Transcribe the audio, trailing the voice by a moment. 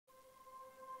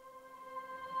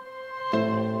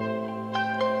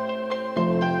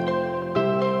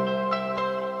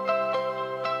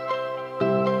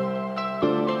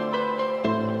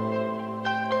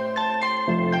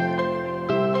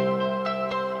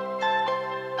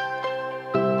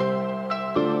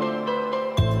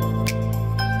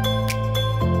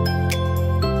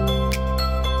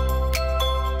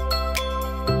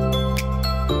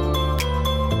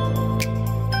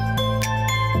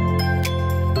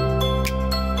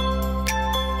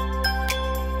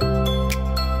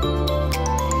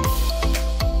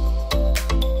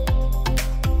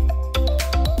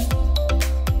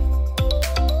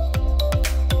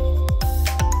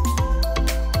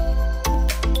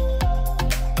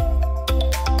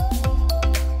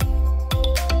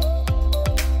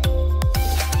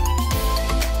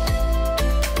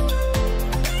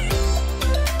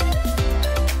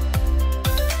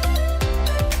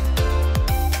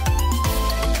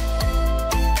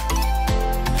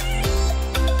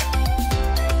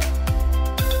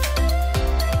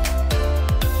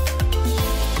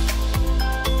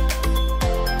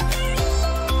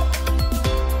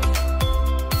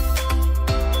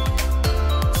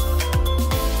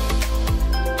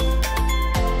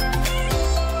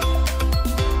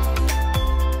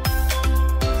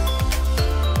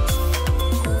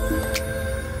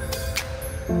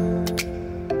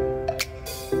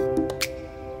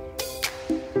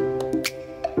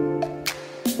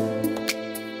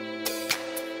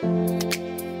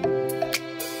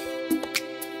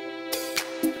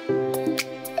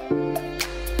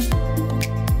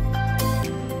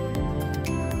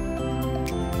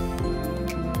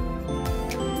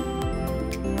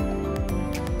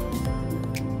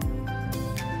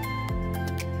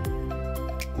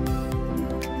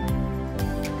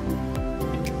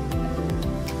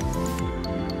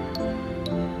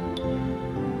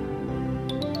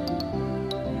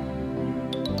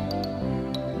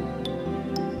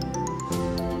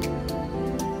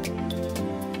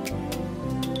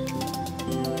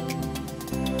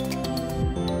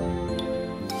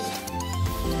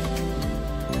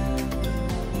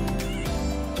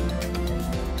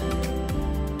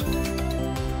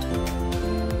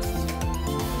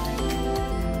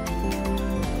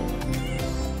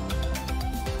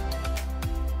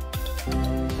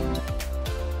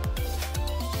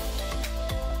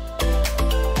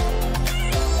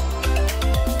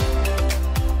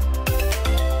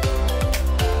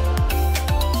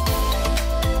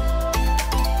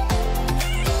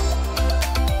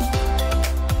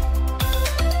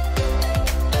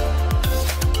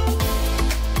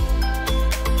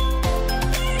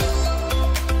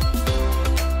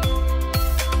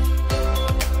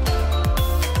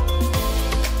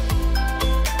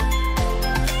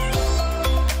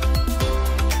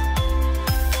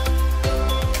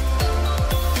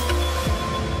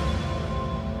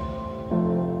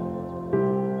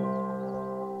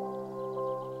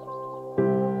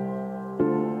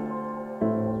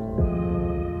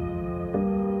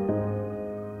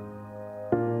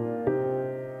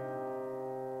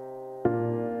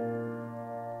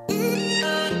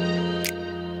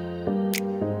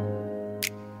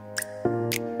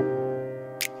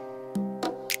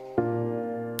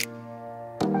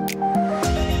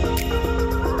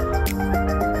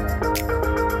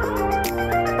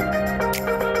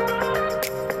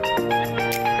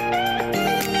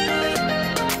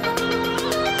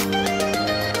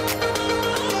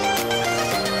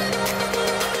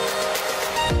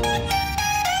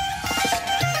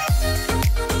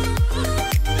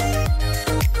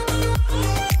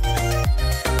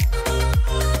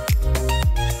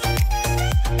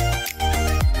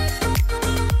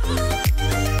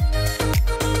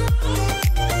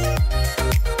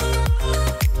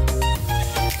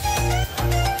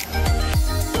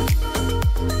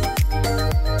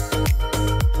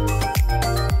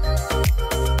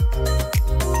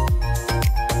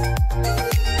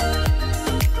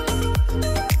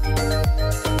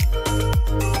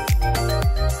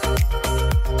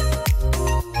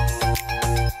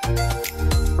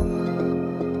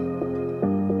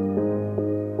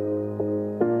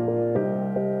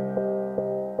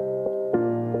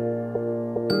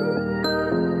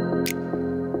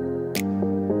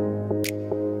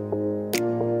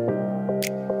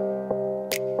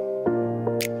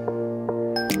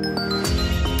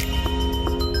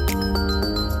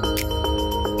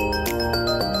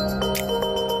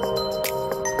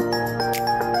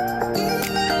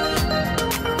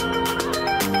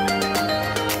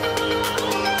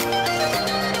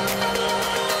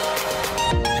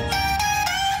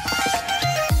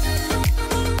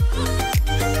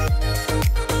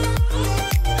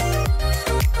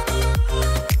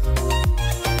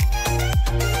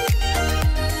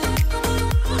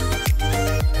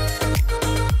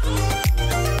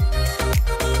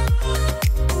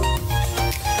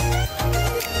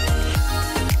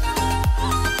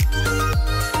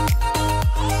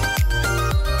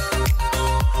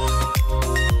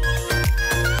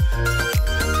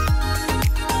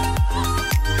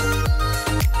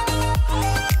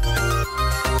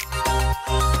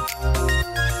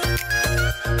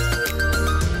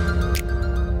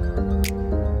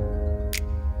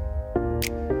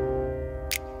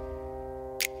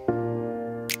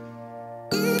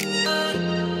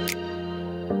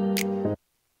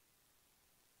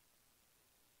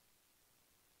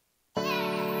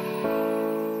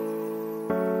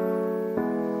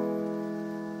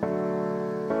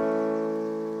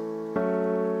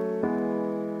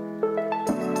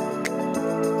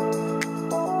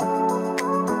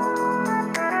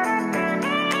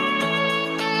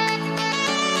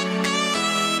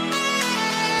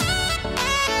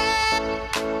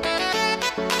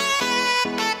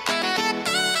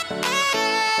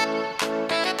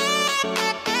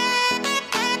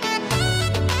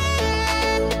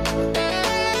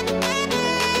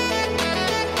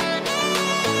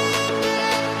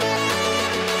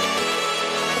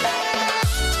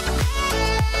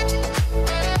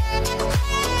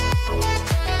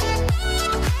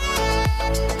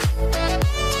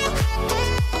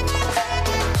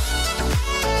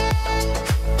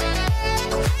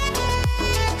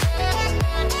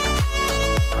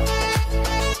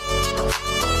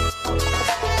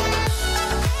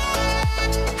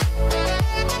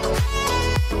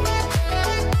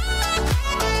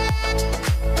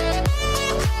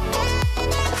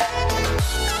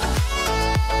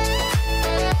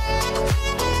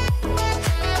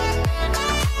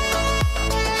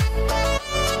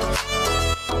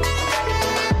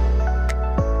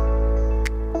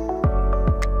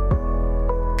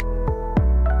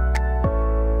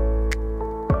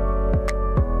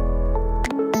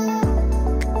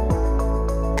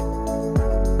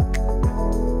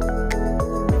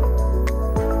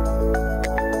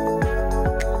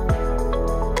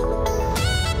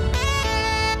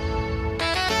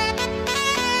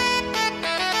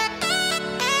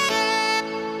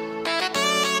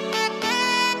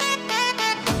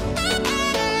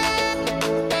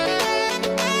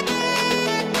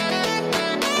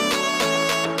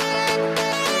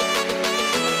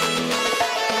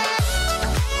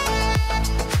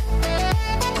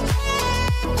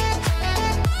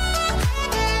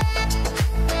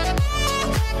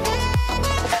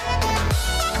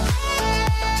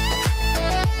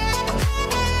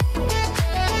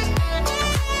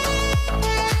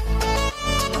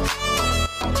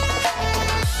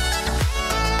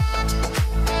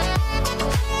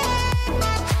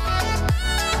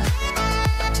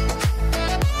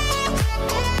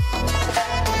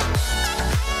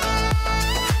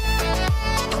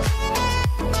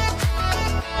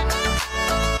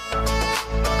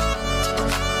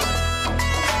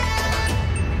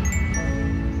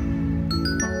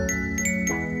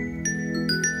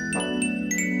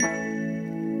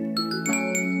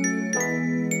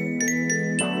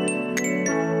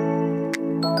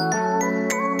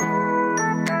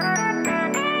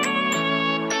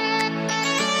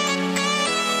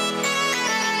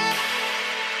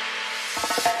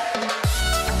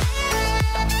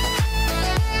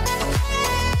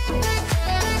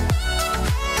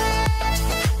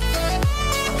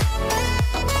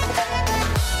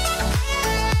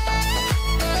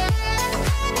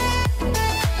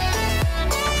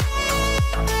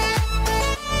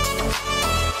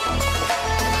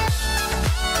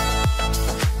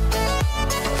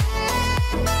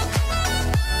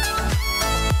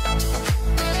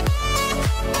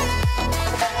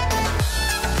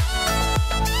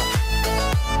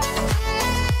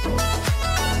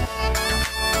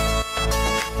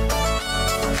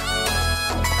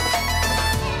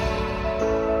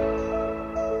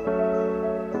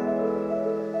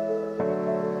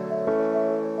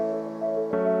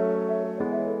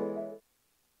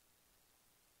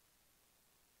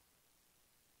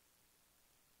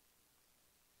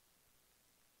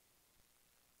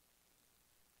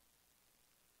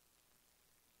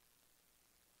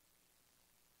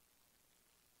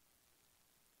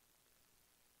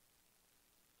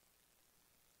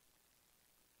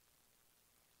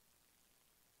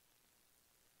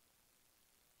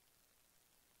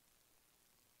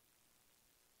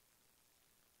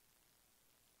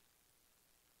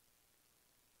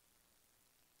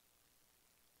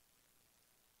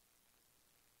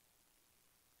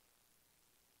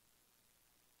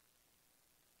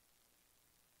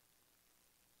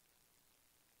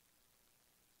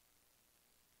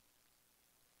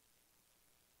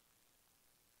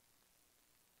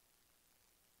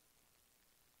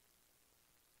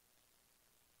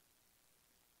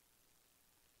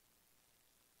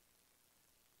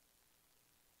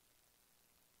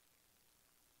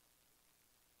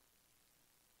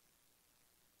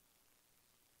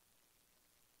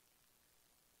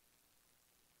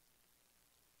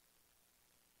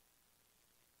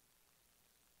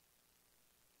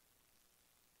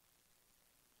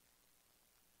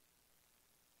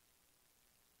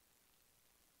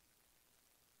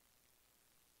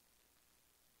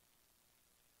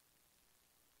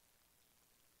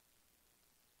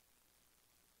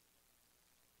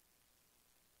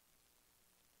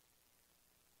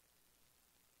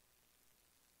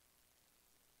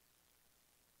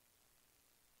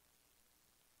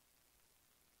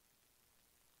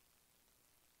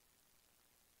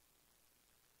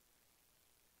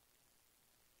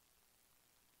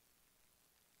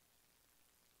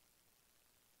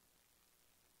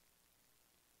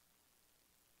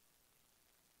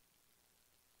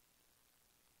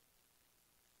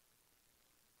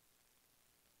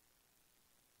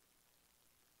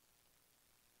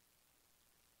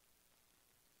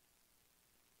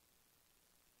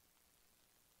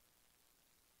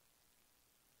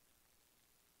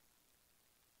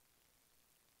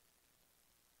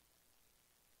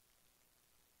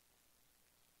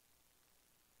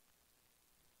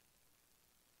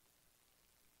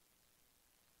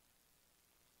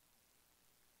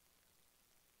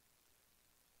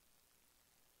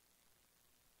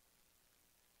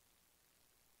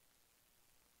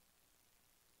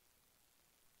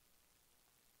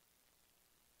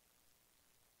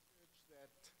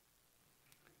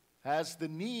has the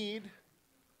need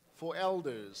for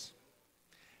elders.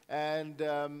 And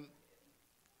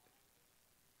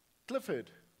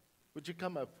Clifford, would you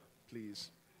come up,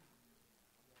 please?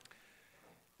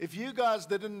 If you guys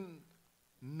didn't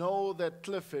know that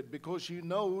Clifford, because you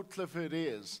know who Clifford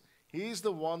is, he's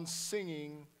the one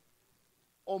singing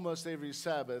almost every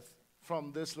Sabbath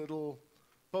from this little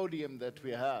podium that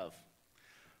we have.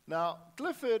 Now,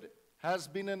 Clifford has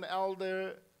been an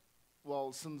elder,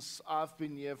 well, since I've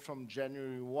been here from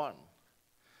January 1.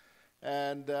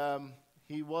 And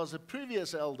he was a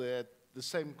previous elder at the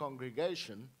same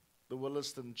congregation, the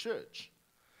Williston Church.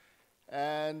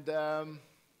 And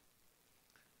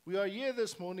we are here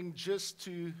this morning just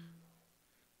to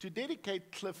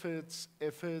dedicate Clifford's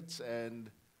efforts and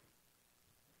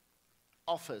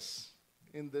office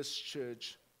in this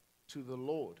church to the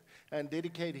Lord, and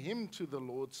dedicate him to the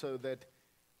Lord so that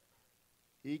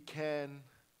he can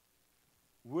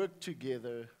work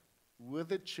together with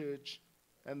the church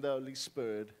and the Holy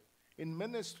Spirit in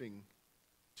ministering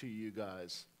to you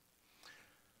guys.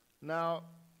 Now,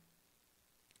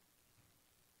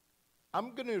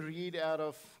 I'm going to read out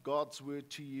of God's word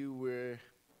to you where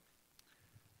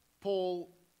Paul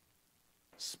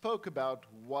spoke about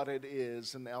what it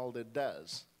is an elder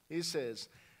does. He says,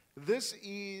 "This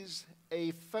is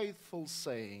a faithful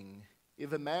saying.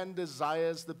 If a man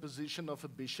desires the position of a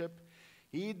bishop,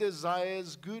 he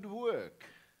desires good work.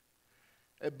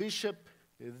 A bishop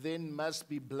then must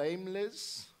be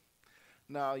blameless."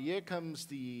 Now, here comes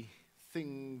the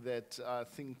thing that I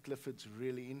think Clifford's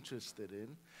really interested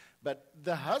in. But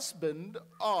the husband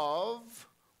of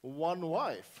one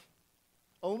wife.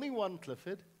 Only one,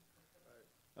 Clifford?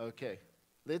 Okay,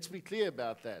 let's be clear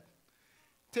about that.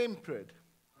 Temperate,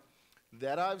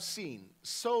 that I've seen,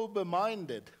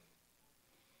 sober-minded,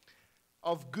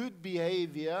 of good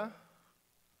behavior,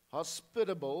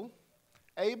 hospitable,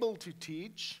 able to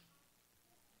teach,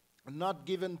 not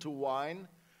given to wine,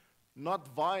 not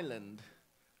violent,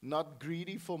 not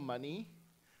greedy for money,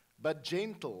 but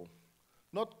gentle,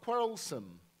 not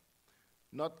quarrelsome,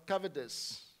 not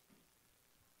covetous,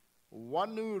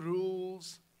 one who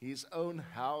rules his own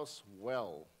house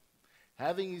well,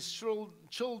 having his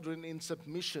children in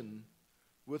submission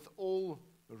with all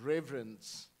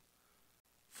reverence.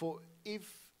 For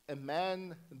if a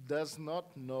man does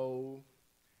not know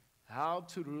how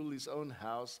to rule his own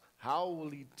house, how will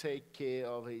he take care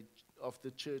of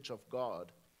the church of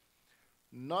God?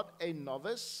 Not a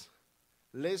novice,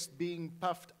 lest being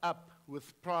puffed up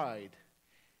with pride,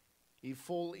 he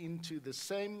fall into the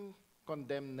same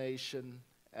condemnation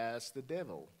as the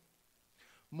devil.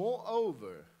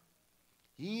 Moreover,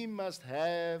 he must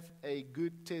have a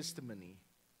good testimony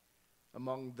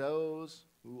among those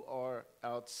who are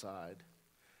outside,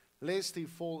 lest he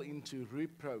fall into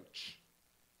reproach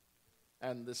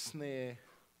and the snare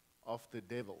of the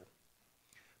devil.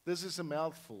 This is a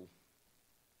mouthful,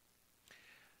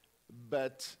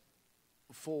 but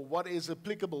for what is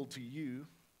applicable to you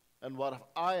and what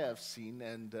I have seen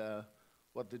and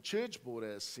what the church board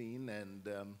has seen and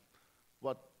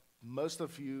what most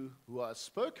of you who I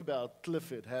spoke about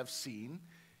Clifford have seen,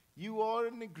 you are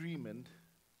in agreement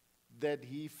that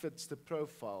he fits the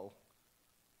profile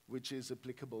which is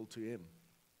applicable to him.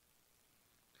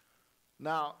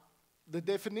 Now, the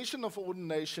definition of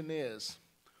ordination is,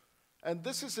 and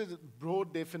this is a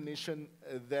broad definition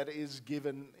that is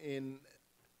given in,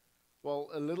 well,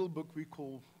 a little book we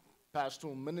call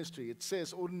Pastoral Ministry. It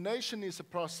says, ordination is a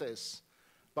process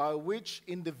by which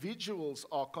individuals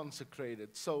are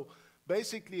consecrated. So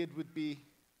basically it would be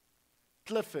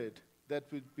Clifford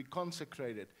that would be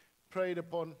consecrated, prayed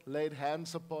upon, laid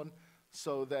hands upon,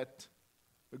 so that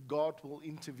God will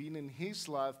intervene in his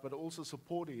life, but also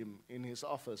support him in his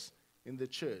office in the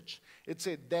church. It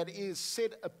said that is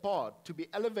set apart to be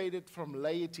elevated from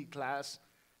laity class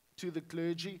to the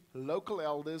clergy, local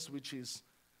elders, which is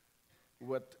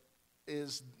what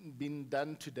is being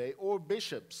done today, or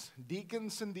bishops,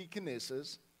 deacons and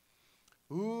deaconesses,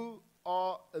 who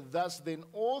are thus then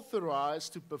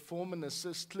authorized to perform and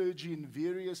assist clergy in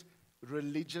various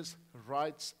religious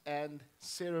rites and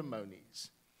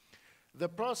ceremonies. The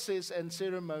process and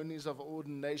ceremonies of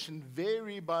ordination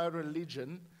vary by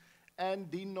religion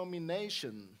and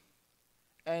denomination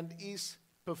and is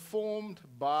performed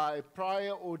by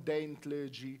prior ordained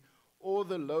clergy or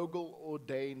the local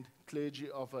ordained clergy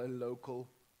of a local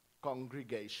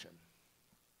congregation.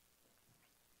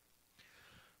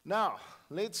 Now,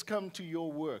 let's come to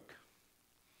your work.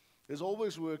 There's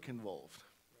always work involved.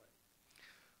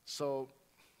 So,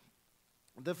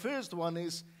 the first one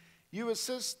is you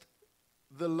assist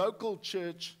the local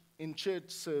church in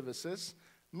church services,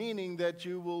 meaning that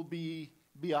you will be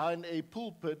behind a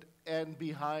pulpit and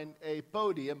behind a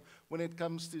podium when it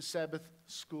comes to Sabbath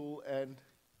school and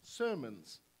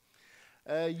sermons.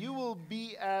 You will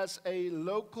be as a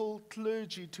local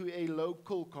clergy to a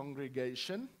local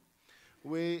congregation,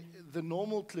 where the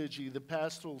normal clergy, the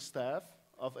pastoral staff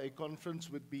of a conference,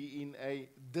 would be in a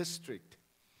district.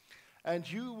 And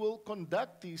you will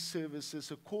conduct these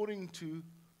services according to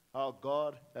how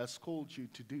God has called you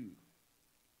to do.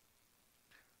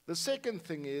 The second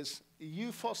thing is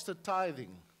you foster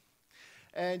tithing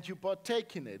and you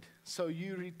partake in it. So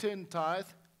you return tithe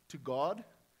to God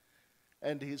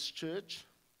and His church,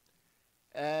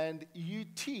 and you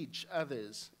teach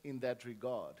others in that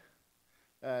regard.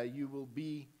 You will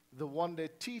be the one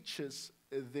that teaches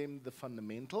them the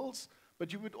fundamentals,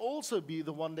 but you would also be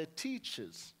the one that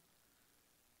teaches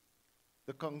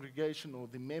the congregation or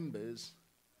the members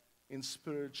in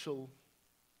spiritual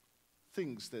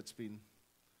things that's been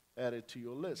added to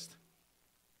your list.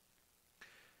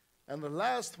 And the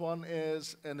last one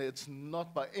is, and it's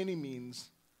not by any means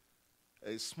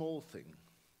a small thing,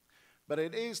 but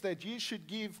it is that you should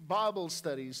give Bible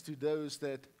studies to those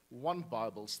that want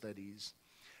Bible studies.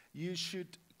 You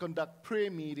should conduct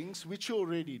prayer meetings, which you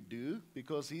already do,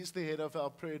 because he's the head of our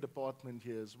prayer department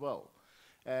here as well.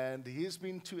 And he's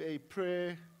been to a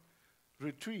prayer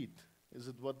retreat, is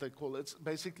it what they call it? It's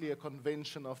basically a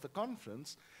convention of the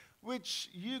conference, which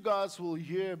you guys will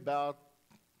hear about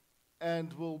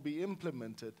and will be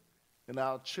implemented in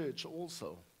our church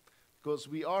also, because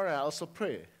we are a house of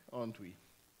prayer, aren't we?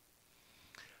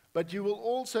 But you will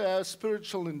also have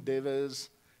spiritual endeavors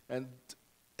and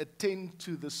attend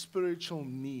to the spiritual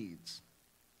needs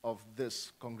of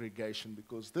this congregation,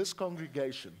 because this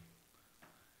congregation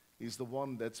is the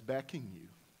one that's backing you.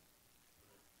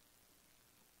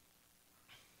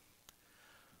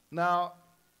 Now,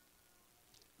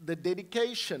 the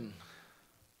dedication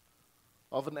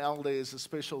of an elder is a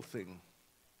special thing.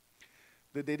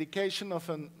 The dedication of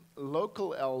a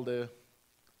local elder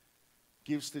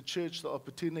gives the church the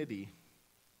opportunity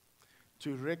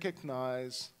to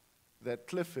recognize that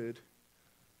Clifford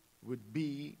would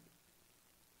be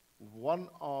one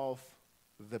of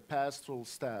the pastoral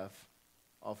staff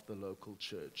of the local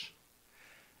church.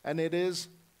 And it is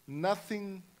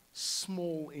nothing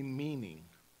small in meaning.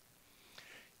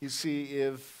 You see,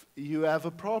 if you have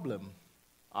a problem,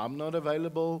 I'm not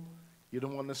available, you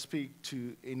don't want to speak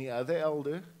to any other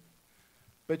elder,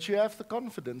 but you have the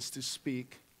confidence to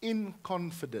speak in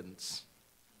confidence.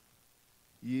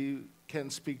 You can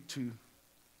speak to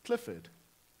Clifford.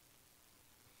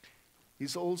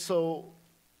 He's also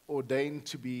ordained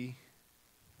to be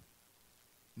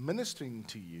ministering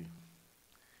to you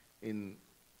in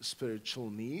spiritual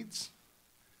needs,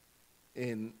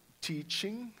 in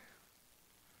teaching,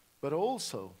 but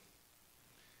also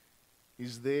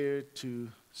he's there to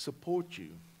support you.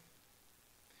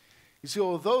 You see,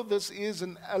 although this is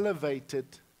an elevated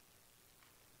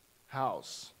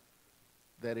house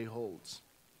that he holds,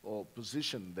 or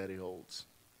position that he holds,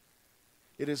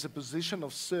 it is a position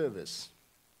of service.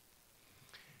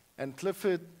 And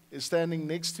Clifford is standing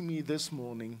next to me this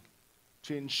morning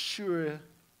to ensure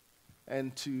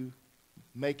and to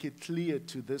make it clear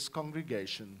to this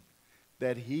congregation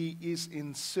that he is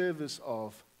in service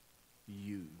of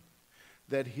you,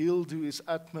 that he'll do his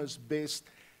utmost best,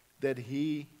 that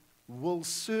he will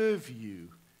serve you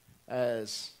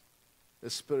as a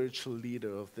spiritual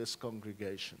leader of this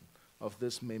congregation, of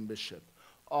this membership,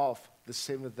 of the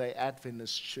Seventh-day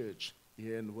Adventist Church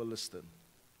here in Williston.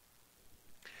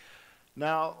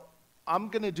 Now, I'm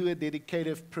going to do a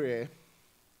dedicative prayer,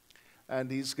 and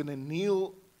he's going to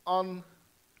kneel on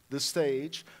the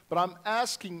stage, but I'm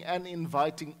asking and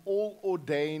inviting all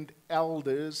ordained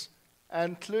elders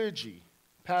and clergy,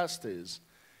 pastors,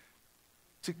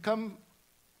 to come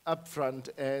up front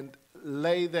and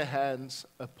lay their hands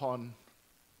upon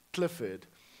Clifford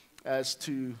as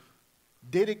to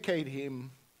dedicate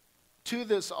him to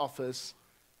this office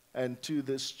and to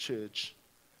this church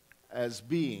as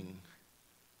being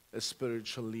a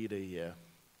spiritual leader here.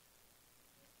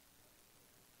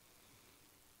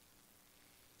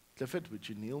 Clifford, would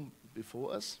you kneel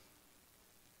before us?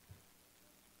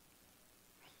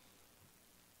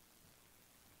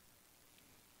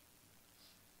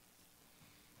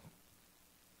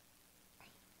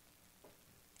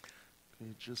 Can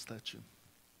you just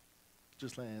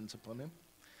lay hands upon him?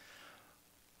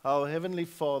 Our Heavenly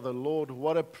Father, Lord,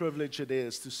 what a privilege it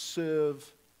is to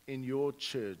serve in your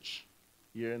church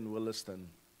here in Williston.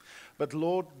 But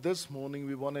Lord, this morning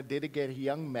we want to dedicate a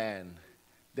young man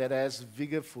that has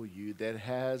vigor for you, that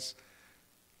has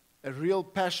a real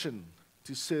passion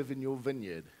to serve in your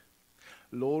vineyard.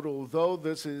 Lord, although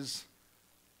this is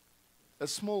a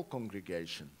small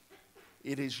congregation.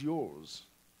 It is yours.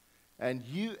 And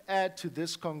you add to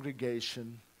this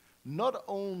congregation not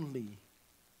only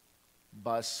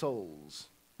by souls,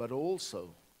 but also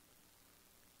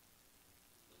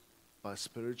by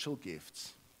spiritual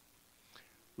gifts.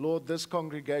 Lord, this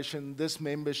congregation, this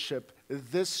membership,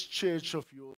 this church of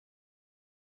yours,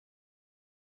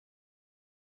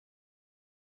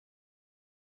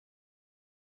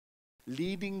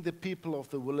 leading the people of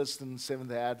the Williston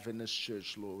Seventh-day Adventist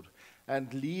Church, Lord,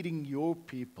 and leading your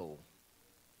people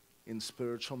in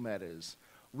spiritual matters.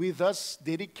 We thus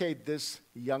dedicate this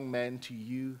young man to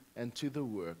you and to the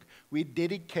work. We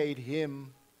dedicate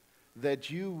him that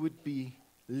you would be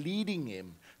leading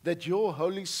him, that your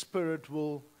Holy Spirit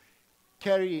will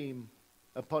carry him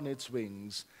upon its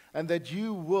wings, and that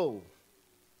you will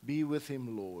be with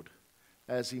him, Lord,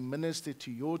 as he ministered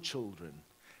to your children,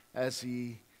 as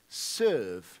he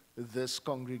serve this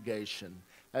congregation,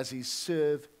 as he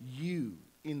serve you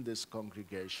in this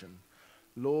congregation.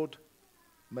 Lord,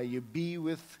 may you be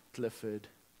with Clifford,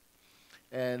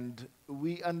 and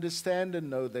we understand and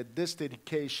know that this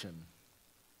dedication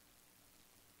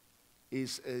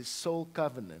is a soul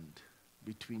covenant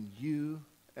between you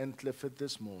and Clifford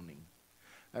this morning.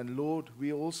 And Lord,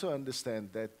 we also understand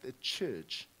that the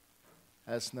church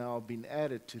has now been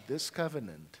added to this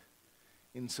covenant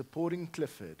in supporting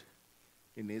Clifford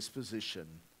in his position.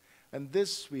 And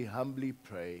this we humbly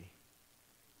pray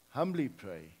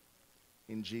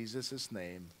in Jesus'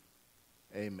 name.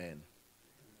 Amen.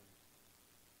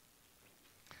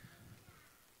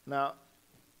 Now,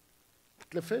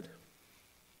 Clifford,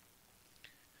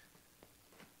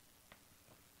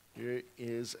 here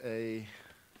is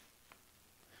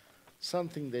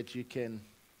something that you can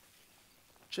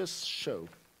just show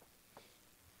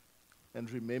and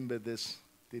remember this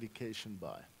dedication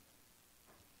by.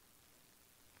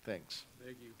 Thanks.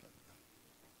 Thank you.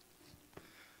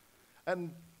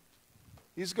 And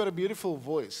he's got a beautiful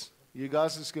voice. You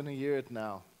guys is going to hear it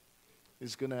now.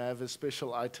 He's going to have a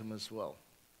special item as well.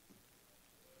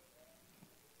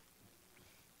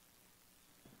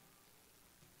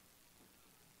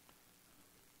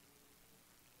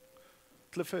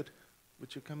 Clifford,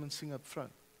 would you come and sing up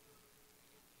front?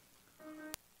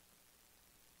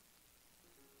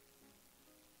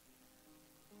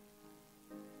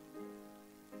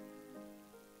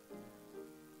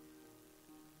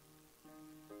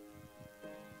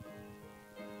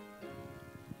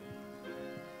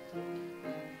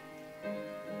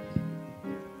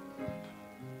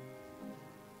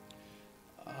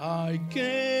 I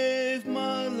gave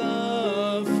my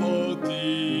love for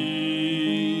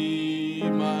thee,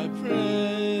 my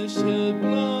precious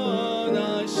blood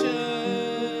I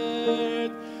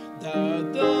shed,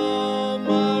 that thou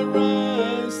my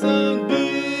ransom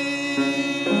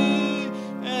be,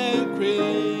 and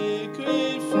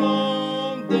quickly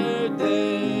from the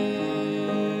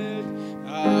dead.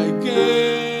 I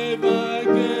gave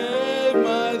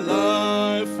my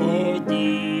life for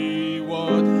thee.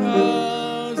 What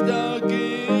hast thou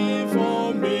given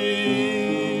for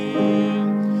me?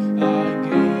 I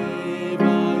gave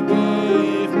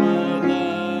my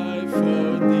life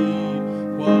for thee.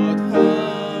 What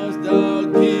hast thou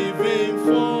given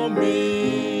for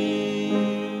me?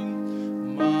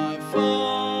 My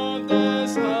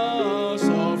Father's house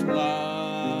of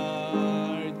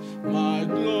light, my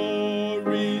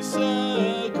glory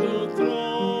sacred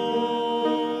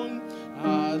throne,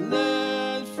 I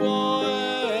left for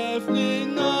earthly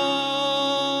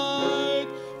night,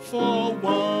 for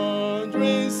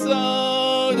wandering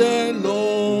sad and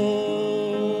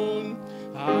lone.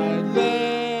 I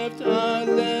left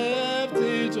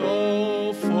it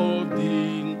all for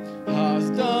thee.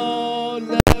 Hast thou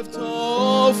left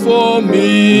all for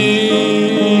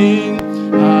me?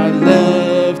 I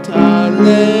left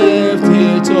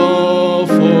it all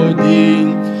for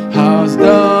thee. Hast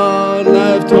thou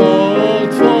left all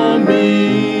for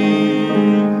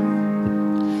me?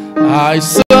 I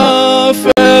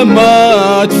suffer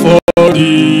much for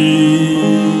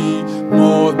thee,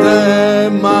 more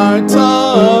than my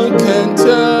tongue can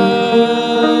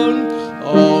tell,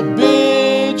 of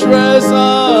betrayer's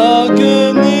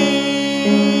agony,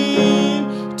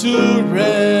 to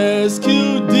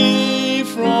rescue thee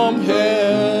from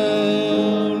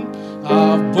hell.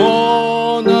 I've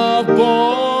borne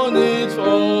it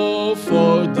all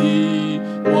for thee.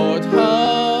 What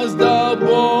hast thou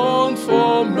borne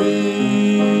for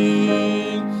me?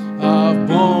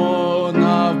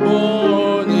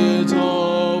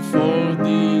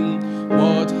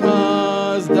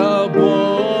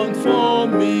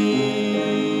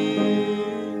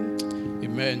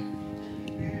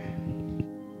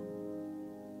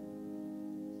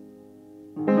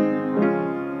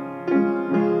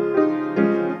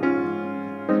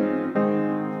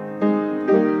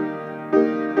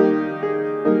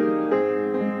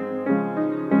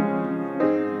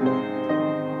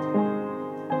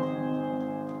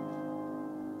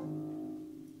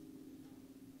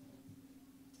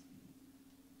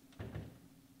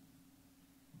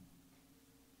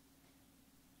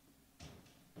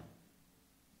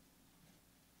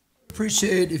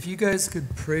 appreciate if you guys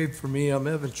could pray for me. I'm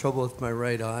having trouble with my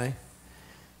right eye.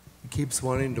 It keeps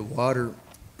wanting to water.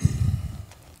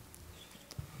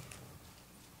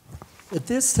 At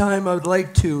this time, I would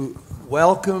like to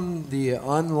welcome the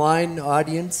online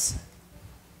audience.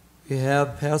 We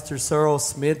have Pastor Sarel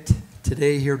Smit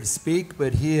today here to speak,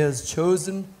 but he has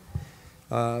chosen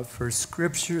for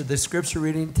scripture, the scripture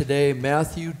reading today,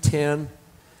 Matthew 10,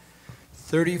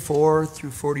 34 through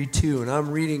 42. And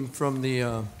I'm reading from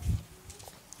the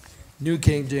New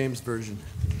King James Version.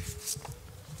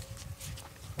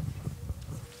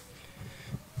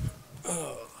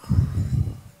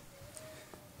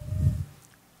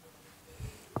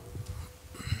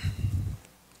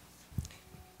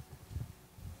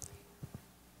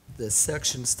 The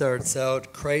section starts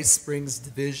out, Christ brings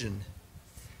division.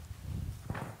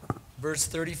 Verse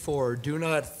 34, do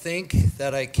not think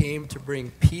that I came to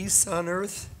bring peace on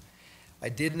earth. I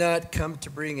did not come to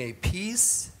bring a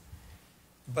peace,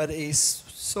 but a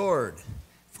sword.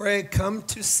 For I had come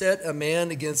to set a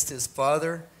man against his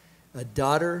father, a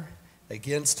daughter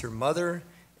against her mother,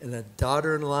 and a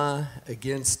daughter-in-law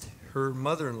against her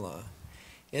mother-in-law.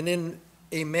 And in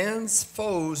a man's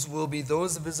foes will be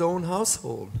those of his own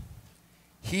household.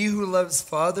 He who loves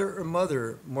father or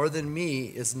mother more than me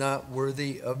is not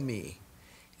worthy of me.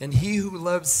 And he who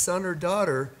loves son or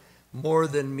daughter more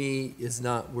than me is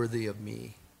not worthy of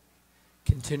me.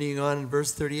 Continuing on in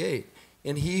verse 38.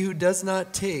 And he who does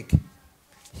not take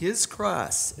his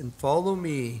cross and follow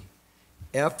me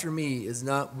after me is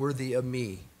not worthy of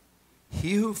me.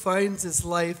 He who finds his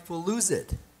life will lose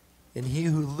it, and he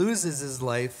who loses his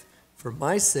life for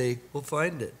my sake will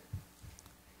find it.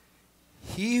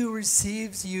 He who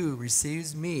receives you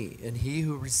receives me, and he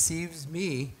who receives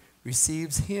me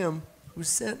receives him who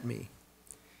sent me.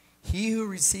 He who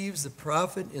receives a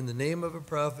prophet in the name of a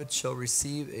prophet shall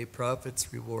receive a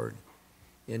prophet's reward,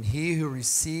 and he who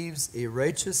receives a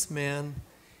righteous man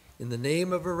in the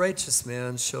name of a righteous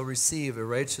man shall receive a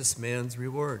righteous man's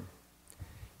reward.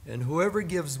 And whoever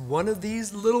gives one of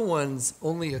these little ones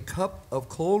only a cup of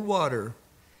cold water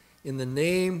in the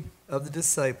name of a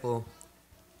disciple,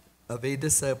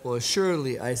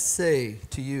 assuredly I say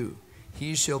to you,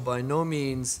 he shall by no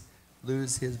means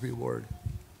lose his reward.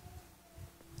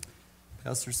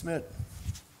 Pastor Smit.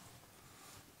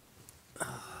 Thank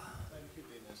you,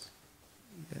 Dennis.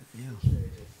 Yeah.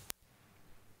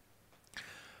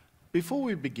 Before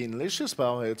we begin, let's just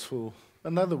bow our heads for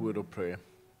another word of prayer.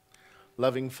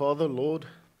 Loving Father, Lord,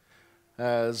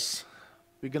 as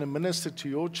we're going to minister to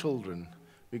your children,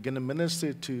 we're going to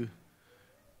minister to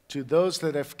those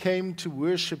that have came to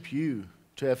worship you,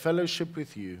 to have fellowship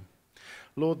with you.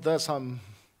 Lord, thus I'm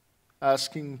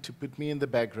asking to put me in the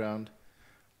background.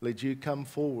 Let you come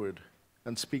forward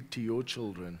and speak to your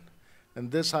children.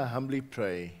 And this I humbly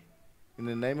pray. In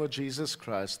the name of Jesus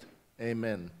Christ,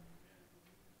 amen.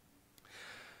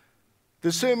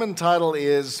 The sermon title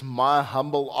is My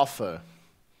Humble Offer.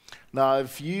 Now,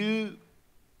 if you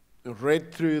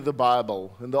read through the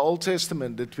Bible, in the Old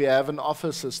Testament, did we have an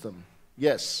offer system?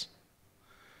 Yes.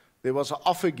 There was an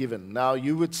offer given. Now,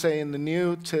 you would say in the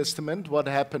New Testament, what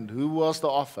happened? Who was the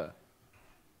offer?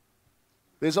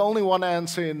 There's only one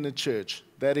answer in the church.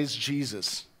 That is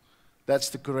Jesus. That's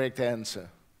the correct answer.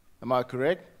 Am I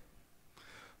correct?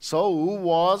 So, who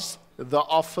was the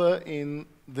offer in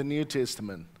the New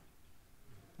Testament?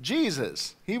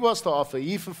 Jesus. He was the offer.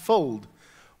 He fulfilled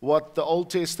what the Old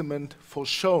Testament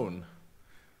foreshown.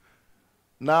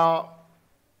 Now,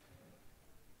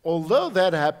 although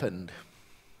that happened,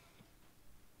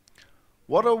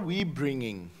 what are we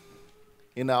bringing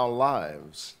in our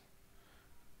lives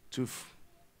to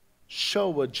show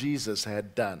what Jesus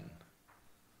had done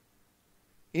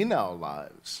in our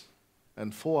lives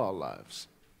and for our lives?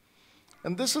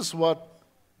 And this is what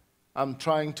I'm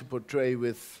trying to portray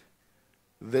with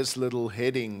this little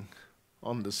heading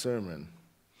on the sermon.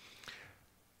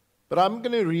 But I'm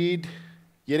going to read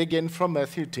yet again from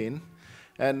Matthew 10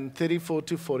 and 34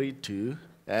 to 42.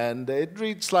 And it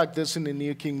reads like this in the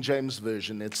New King James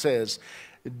Version. It says,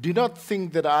 do not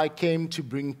think that I came to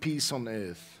bring peace on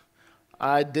earth.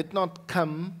 I did not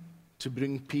come to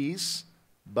bring peace,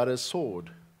 but a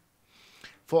sword.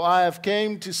 For I have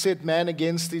came to set man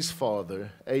against his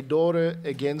father, a daughter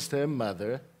against her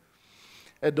mother,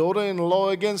 a daughter-in-law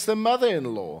against her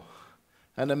mother-in-law,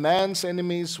 and a man's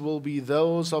enemies will be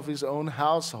those of his own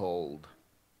household.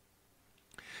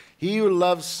 He who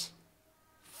loves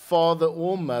father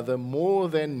or mother more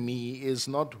than me is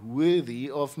not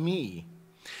worthy of me.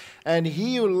 And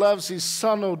he who loves his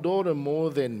son or daughter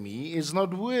more than me is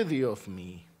not worthy of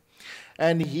me.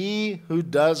 And he who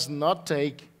does not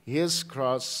take his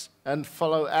cross and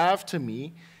follow after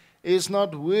me is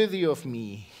not worthy of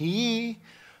me. He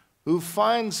who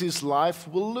finds his life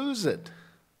will lose it,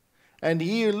 and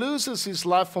he who loses his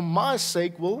life for my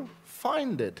sake will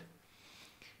find it.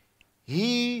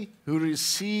 He who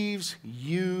receives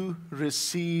you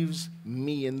receives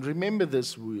me. And remember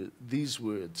these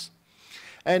words.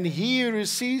 And he who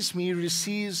receives me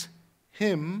receives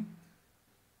him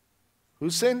who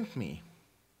sent me.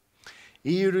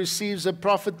 He who receives a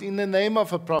prophet in the name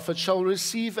of a prophet shall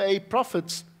receive a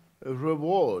prophet's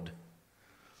reward.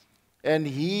 And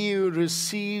he who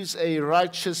receives a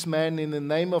righteous man in the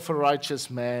name of a righteous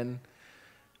man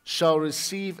shall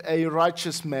receive a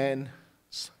righteous man's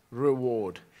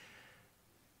reward.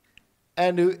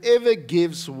 And whoever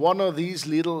gives one of these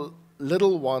little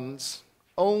ones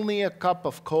only a cup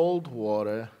of cold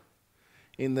water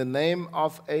in the name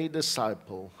of a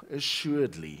disciple,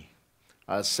 assuredly,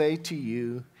 I say to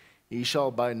you, he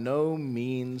shall by no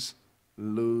means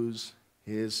lose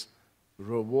his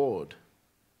reward.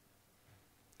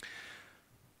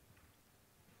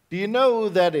 Do you know who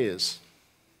that is?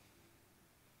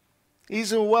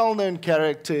 He's a well-known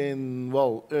character in,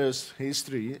 Earth's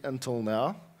history until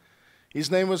now.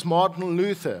 His name was Martin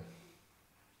Luther.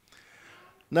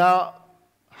 Now,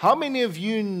 how many of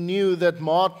you knew that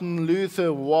Martin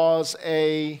Luther was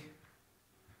a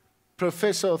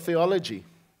professor of theology?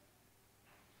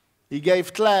 He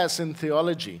gave class in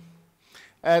theology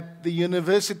at the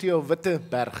University of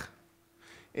Wittenberg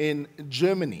in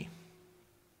Germany.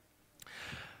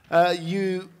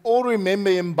 You all remember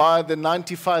him by the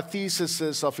 95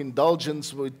 Theses of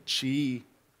Indulgence, which he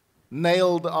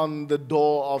nailed on the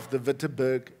door of the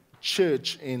Wittenberg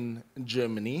church in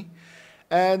Germany.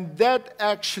 And that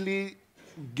actually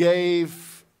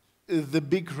gave the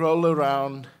big roll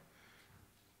around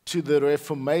to the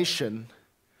Reformation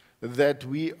that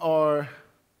we are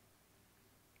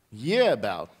here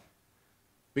about.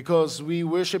 Because we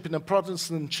worship in a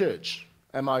Protestant church.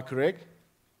 Am I correct?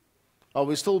 Are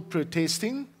we still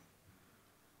protesting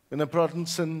in a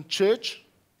Protestant church?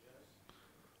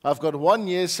 I've got one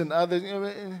yes and other.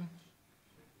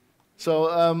 So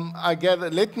I gather,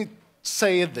 let me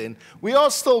say it then. We are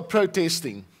still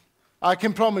protesting. I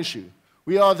can promise you.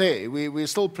 We are there. We're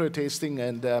still protesting,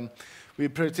 and we're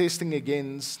protesting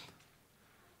against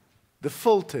the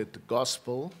filtered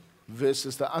gospel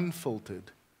versus the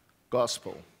unfiltered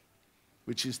gospel,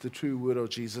 which is the true word of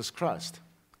Jesus Christ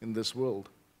in this world.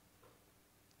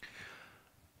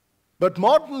 But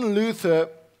Martin Luther,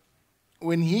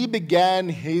 when he began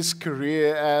his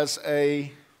career as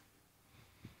a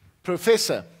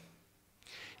professor,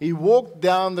 he walked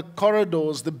down the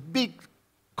corridors, the big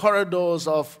corridors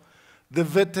of the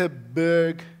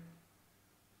Wittenberg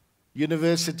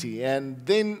University. And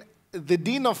then the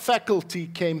dean of faculty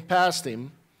came past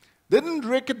him, didn't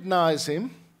recognize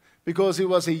him because he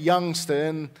was a youngster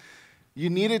and you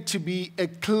needed to be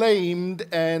acclaimed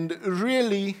and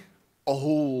really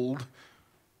old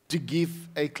to give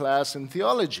a class in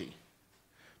theology.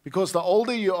 Because the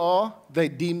older you are, they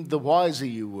deemed the wiser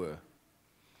you were.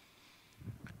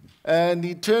 And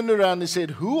he turned around and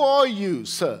said, "Who are you,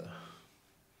 sir?"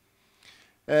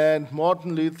 And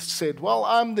Martin Luther said, "Well,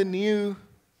 I'm the new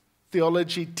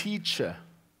theology teacher."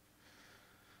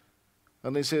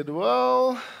 And they said,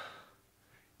 "Well,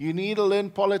 you need to learn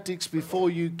politics before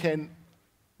you can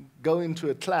go into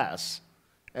a class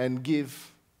and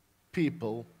give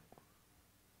people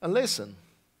a lesson."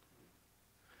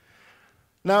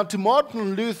 Now, to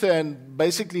Martin Luther, and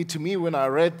basically to me when I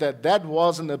read that, that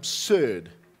was an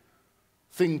absurd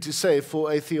thing to say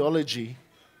for a theology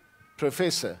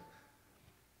professor.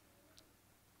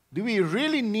 Do we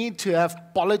really need to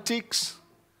have politics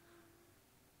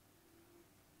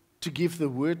to give the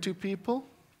word to people?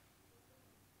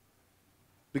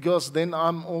 Because then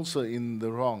I'm also in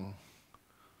the wrong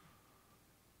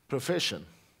profession.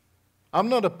 I'm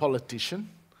not a politician.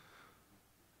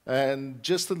 And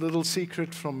just a little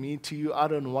secret from me to you, I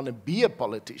don't want to be a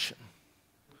politician.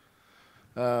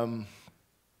 And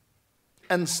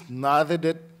neither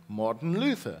did Martin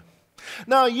Luther.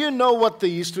 Now, you know what the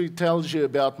history tells you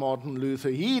about Martin Luther.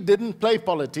 He didn't play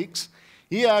politics.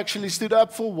 He actually stood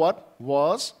up for what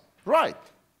was right.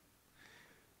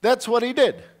 That's what he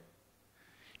did.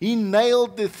 He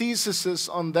nailed the theses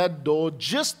on that door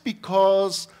just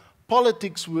because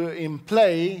politics were in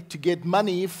play to get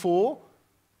money for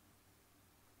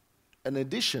an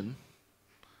addition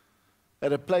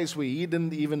at a place where he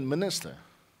didn't even minister.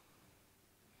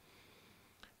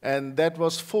 And that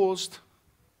was forced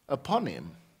upon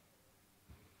him.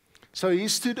 So he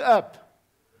stood up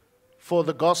for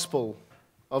the gospel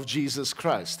of Jesus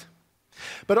Christ.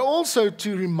 But also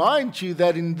to remind you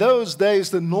that in those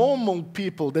days, the normal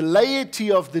people, the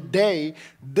laity of the day,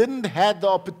 didn't have the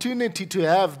opportunity to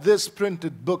have this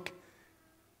printed book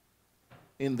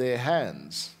in their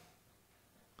hands.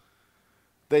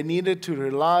 They needed to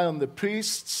rely on the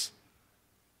priests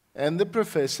and the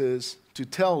professors to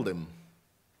tell them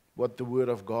what the Word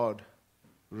of God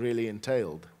really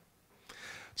entailed.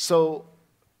 So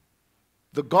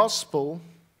the gospel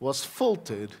was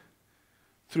filtered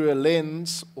through a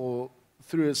lens or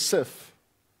through a sieve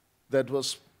that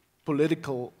was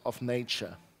political of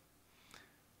nature.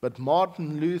 But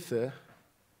Martin Luther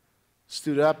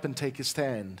stood up and took a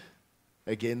stand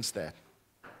against that.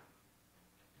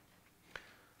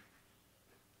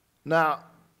 Now,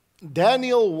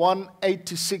 Daniel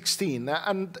 1:8-16,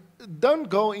 and don't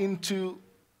go into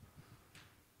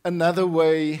another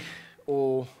way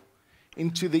or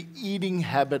into the eating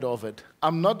habit of it.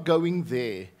 I'm not going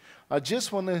there. I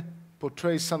just want to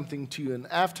portray something to you, and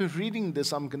after reading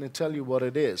this, I'm going to tell you what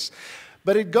it is.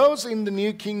 But it goes in the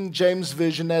New King James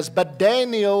Version as, but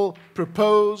Daniel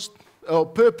purposed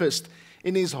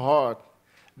in his heart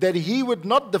that he would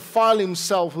not defile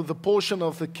himself with a portion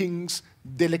of the king's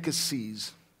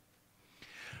delicacies,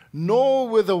 nor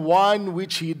with the wine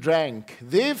which he drank.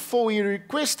 Therefore he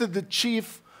requested the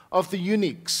chief of the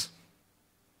eunuchs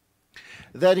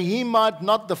that he might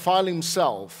not defile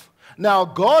himself. Now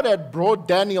God had brought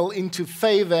Daniel into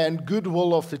favor and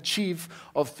goodwill of the chief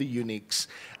of the eunuchs.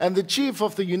 And the chief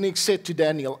of the eunuchs said to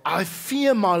Daniel, I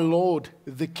fear my lord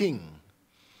the king,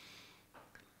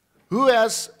 who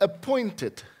has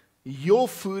appointed your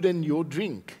food and your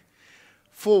drink.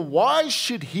 For why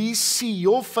should he see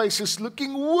your faces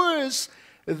looking worse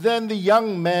than the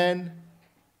young men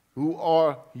who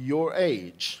are your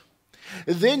age?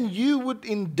 Then you would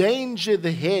endanger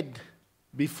the head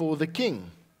before the king.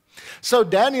 So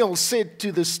Daniel said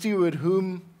to the steward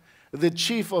whom the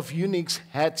chief of eunuchs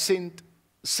had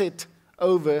set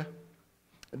over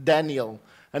Daniel,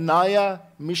 Ananiah,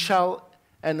 Mishael,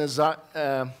 and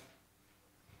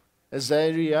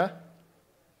Azariah,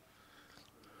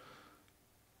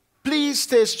 please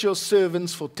test your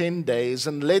servants for 10 days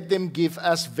and let them give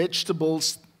us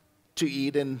vegetables to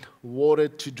eat and water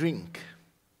to drink.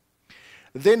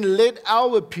 Then let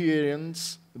our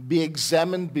appearance be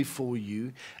examined before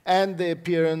you, and the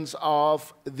appearance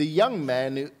of the young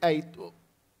man who ate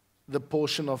the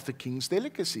portion of the king's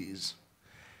delicacies.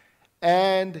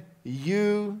 And as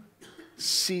you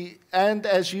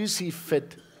see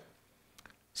fit,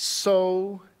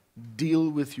 so deal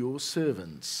with your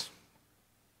servants.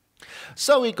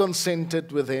 So he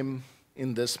consented with them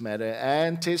in this matter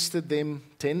and tested them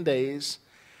 10 days.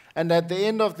 And at the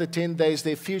end of the 10 days,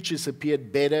 their futures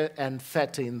appeared better and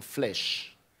fatter in flesh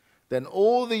than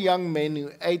all the young men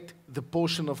who ate the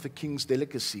portion of the king's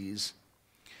delicacies.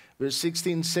 Verse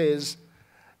 16 says,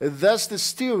 thus the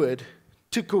steward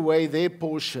took away their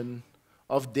portion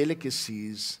of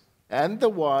delicacies and the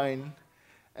wine,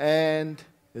 and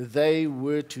they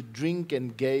were to drink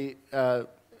and gave, and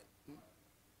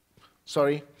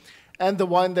the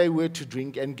wine they were to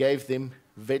drink and gave them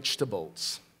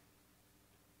vegetables.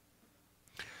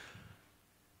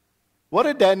 What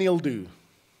did Daniel do?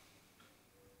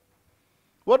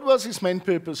 What was his main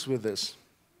purpose with this?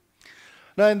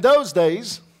 Now, in those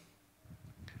days,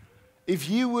 if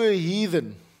you were a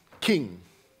heathen king,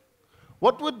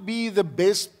 what would be the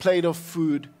best plate of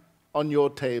food on your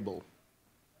table?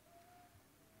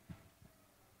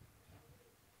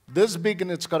 This big,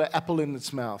 and it's got an apple in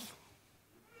its mouth.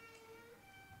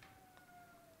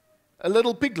 A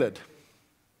little piglet.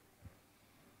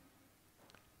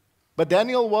 But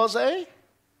Daniel was a?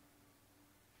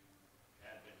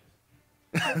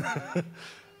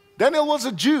 Daniel was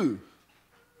a Jew.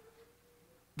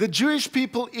 The Jewish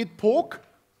people eat pork?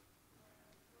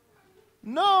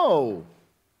 No.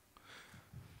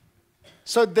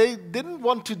 So they didn't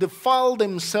want to defile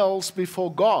themselves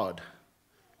before God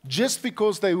just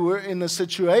because they were in a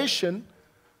situation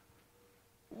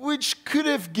which could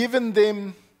have given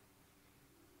them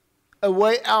a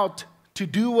way out to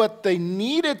do what they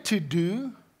needed to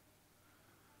do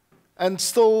and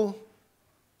still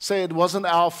say it wasn't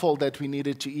our fault that we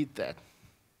needed to eat that.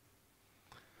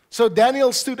 So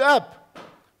Daniel stood up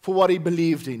for what he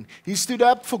believed in. He stood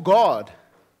up for God.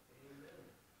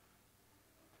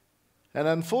 And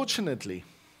unfortunately,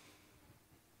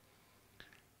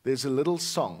 there's a little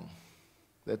song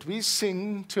that we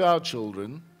sing to our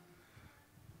children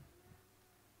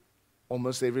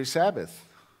almost every Sabbath.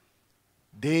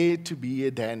 Dare to be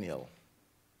a Daniel.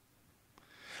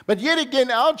 But yet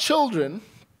again, our children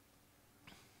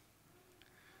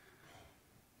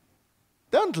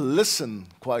don't listen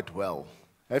quite well.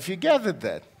 Have you gathered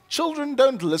that? Children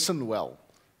don't listen well.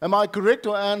 Am I correct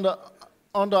or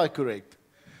aren't I correct?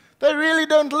 They really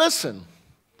don't listen.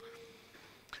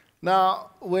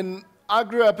 Now, when I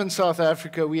grew up in South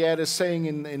Africa, we had a saying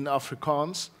in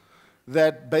Afrikaans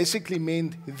that basically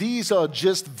meant, these are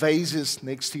just vases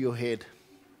next to your head.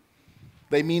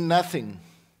 They mean nothing,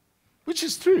 which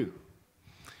is true.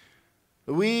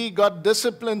 We got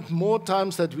disciplined more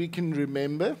times than we can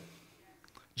remember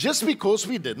just because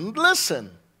we didn't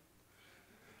listen.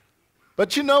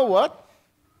 But you know what?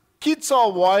 Kids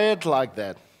are wired like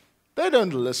that. They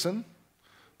don't listen.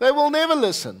 They will never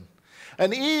listen.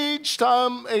 And each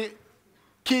time a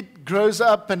kid grows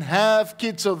up and have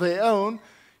kids of their own,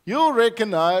 you'll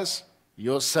recognize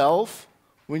yourself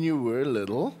when you were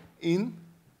little in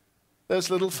those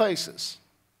little faces.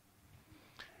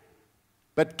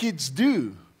 But kids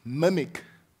do mimic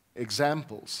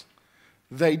examples.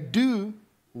 They do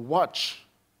watch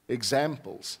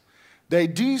examples. They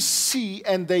do see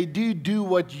and they do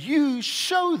what you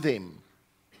show them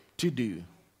to do.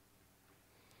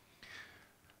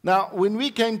 Now, when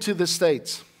we came to the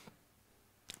States,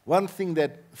 one thing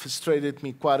that frustrated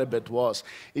me quite a bit was,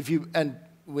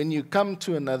 when you come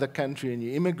to another country and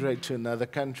you immigrate to another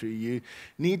country, you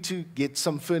need to get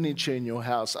some furniture in your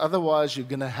house. Otherwise, you're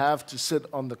going to have to sit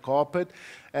on the carpet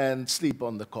and sleep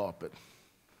on the carpet.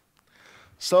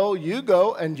 So you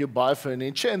go and you buy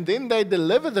furniture, and then they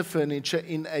deliver the furniture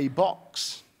in a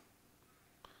box.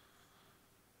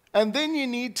 And then you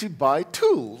need to buy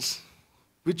tools,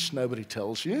 which nobody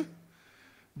tells you,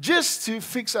 just to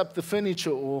fix up the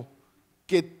furniture or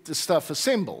get the stuff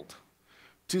assembled,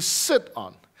 to sit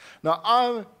on. Now,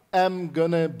 I am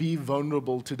going to be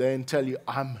vulnerable today and tell you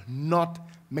I'm not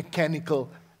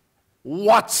mechanical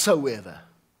whatsoever.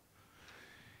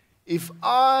 If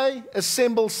I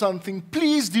assemble something,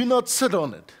 please do not sit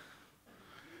on it,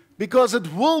 because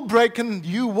it will break and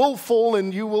you will fall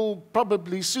and you will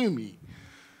probably sue me.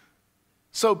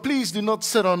 So please do not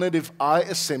sit on it if I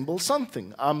assemble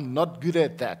something. I'm not good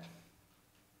at that.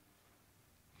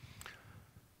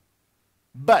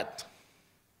 But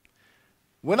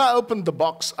when I open the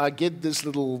box, I get this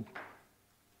little,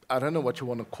 I don't know what you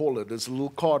want to call it. It's a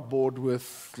little cardboard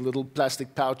with little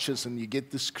plastic pouches, and you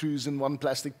get the screws in one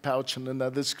plastic pouch and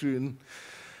another screw in.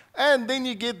 And then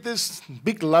you get this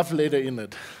big love letter in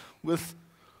it with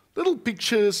little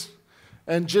pictures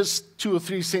and just 2 or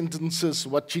 3 sentences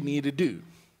what you need to do.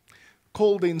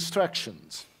 Call the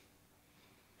instructions.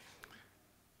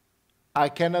 I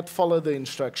cannot follow the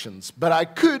instructions, but I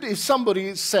could if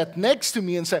somebody sat next to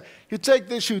me and said, you take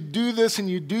this, you do this, and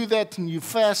you do that, and you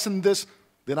fasten this,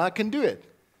 then I can do it.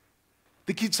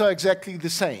 The kids are exactly the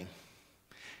same.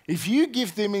 If you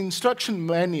give them an instruction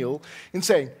manual and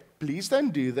say, please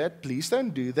don't do that, please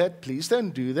don't do that, please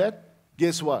don't do that,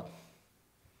 guess what?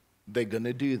 They're going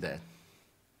to do that.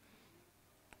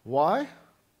 Why?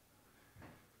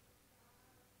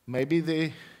 Maybe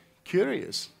they're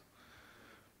curious.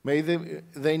 Maybe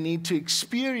they need to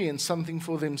experience something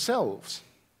for themselves.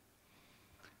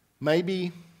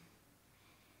 Maybe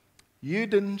you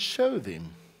didn't show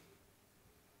them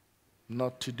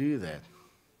not to do that.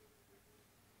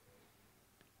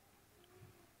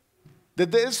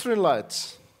 Did the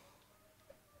Israelites,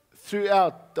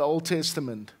 throughout the Old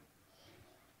Testament,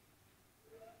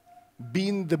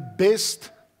 been the best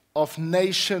of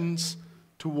nations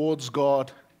towards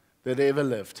God that ever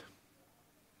lived?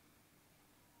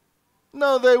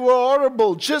 No, they were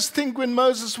horrible. Just think when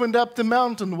Moses went up the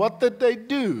mountain, what did they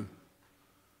do?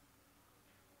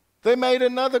 They made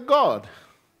another god.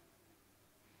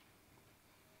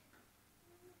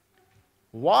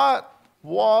 What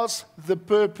was the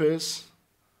purpose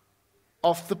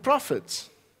of the prophets?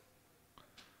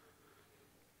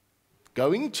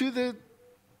 Going to the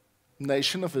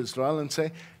nation of Israel and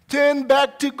say, turn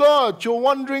back to God, you're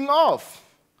wandering off.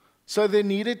 So they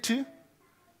needed to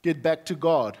get back to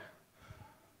God.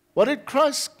 What did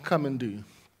Christ come and do?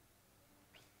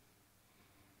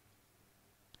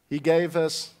 He gave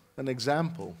us an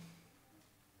example.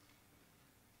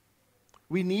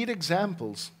 We need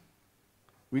examples.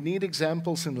 We need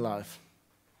examples in life.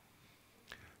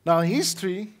 Now,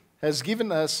 history has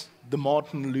given us the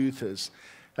Martin Luthers,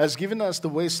 has given us the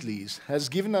Wesleys, has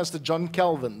given us the John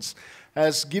Calvins,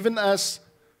 has given us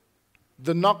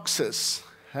the Knoxes,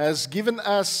 has given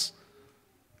us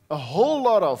a whole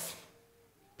lot of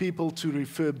people to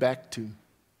refer back to,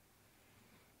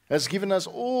 has given us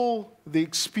all the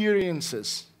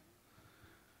experiences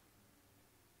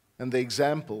and the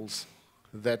examples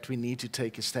that we need to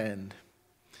take a stand.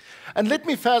 And let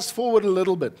me fast forward a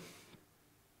little bit.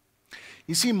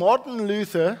 You see, Martin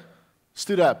Luther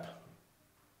stood up.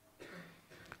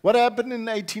 What happened in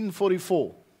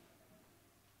 1844?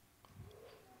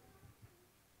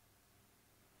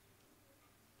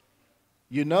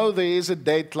 You know there is a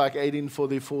date like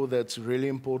 1844 that's really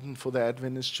important for the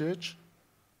Adventist Church?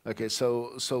 Okay,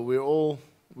 so we're all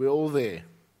there.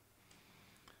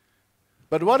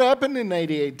 But what happened in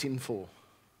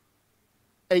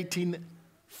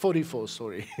 1844,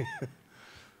 sorry.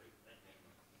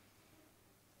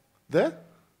 The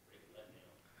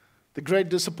Great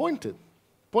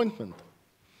Disappointment.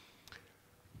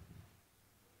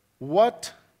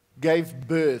 What gave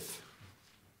birth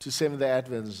to Seventh-day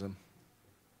Adventism?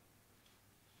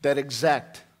 That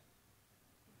exact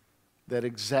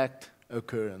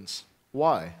occurrence.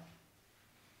 Why?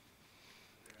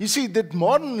 You see, that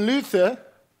Martin Luther,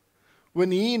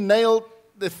 when he nailed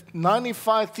the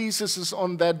 95 theses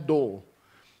on that door,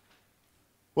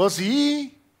 was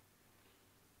he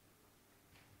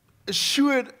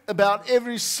assured about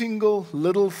every single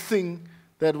little thing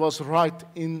that was right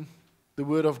in the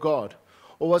Word of God?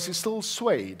 Or was he still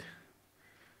swayed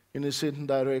in a certain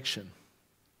direction?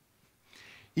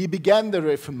 He began the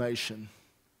Reformation,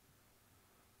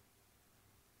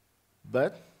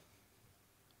 but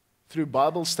through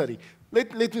Bible study.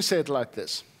 Let me say it like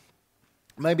this.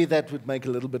 Maybe that would make a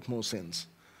little bit more sense.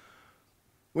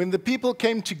 When the people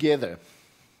came together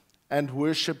and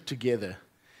worshiped together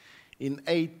in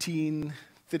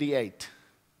 1838,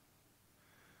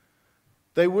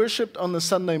 they worshiped on a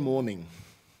Sunday morning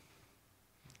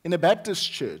in a Baptist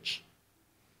church.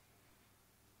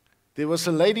 There was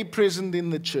a lady present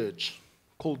in the church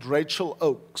called Rachel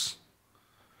Oakes.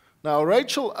 Now,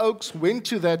 Rachel Oakes went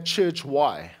to that church.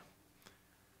 Why?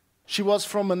 She was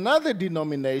from another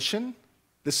denomination,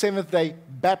 the Seventh-day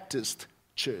Baptist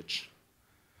Church.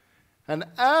 And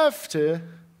after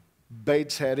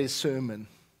Bates had his sermon,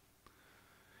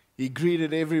 he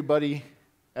greeted everybody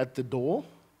at the door.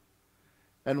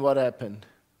 And what happened?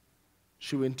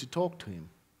 She went to talk to him.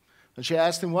 And she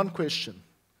asked him one question.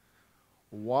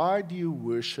 Why do you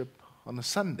worship on a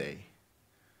Sunday?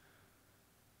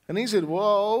 And he said,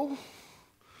 well,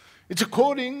 it's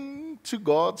according to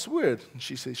God's word. And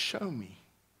she says, show me.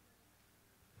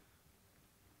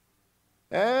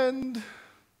 And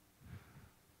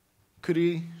could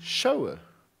he show her?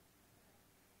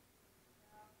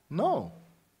 No.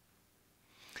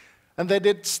 And they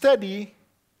did study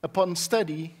upon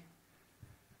study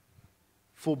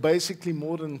for basically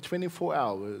more than 24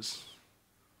 hours.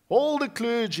 All the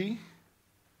clergy.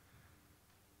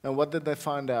 And what did they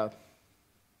find out?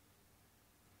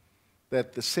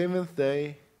 That the seventh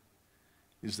day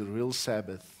is the real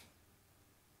Sabbath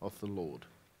of the Lord.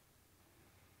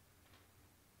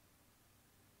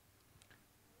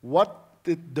 What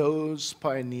did those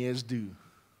pioneers do?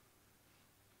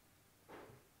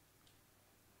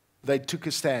 They took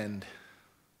a stand.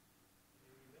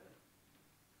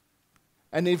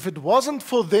 And if it wasn't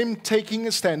for them taking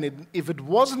a stand, if it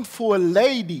wasn't for a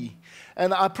lady,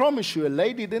 and I promise you, a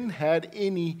lady didn't have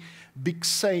any big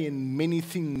say in many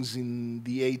things in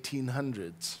the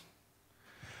 1800s.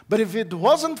 But if it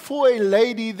wasn't for a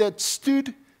lady that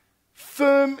stood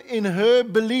firm in her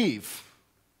belief,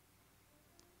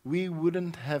 we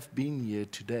wouldn't have been here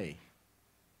today.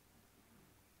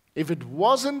 If it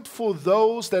wasn't for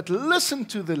those that listened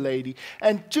to the lady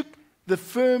and took the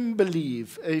firm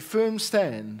belief, a firm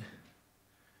stand,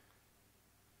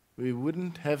 we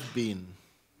wouldn't have been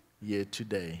here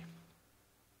today.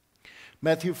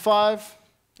 Matthew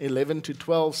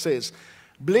 5:11-12 says,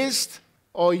 blessed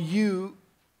are you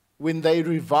when they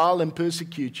revile and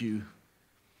persecute you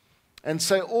and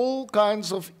say all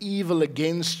kinds of evil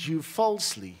against you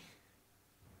falsely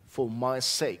for my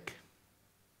sake.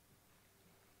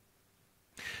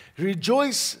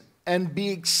 Rejoice and be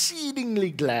exceedingly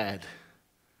glad,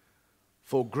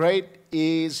 for great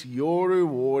is your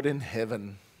reward in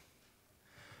heaven.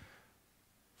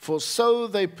 For so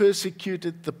they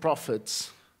persecuted the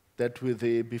prophets that were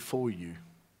there before you.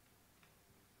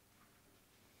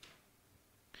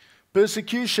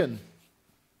 Persecution.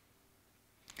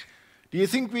 Do you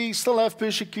think we still have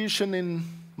persecution in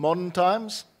modern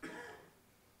times? Not in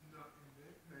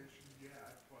that nation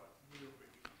yet, but will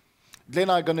be. Glenn,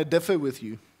 I'm going to differ with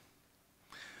you.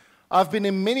 I've been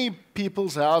in many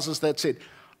people's houses that said,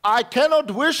 I cannot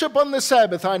worship on the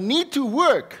Sabbath, I need to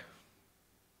work.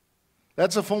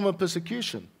 That's a form of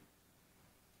persecution.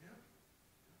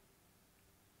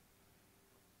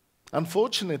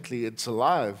 Unfortunately, it's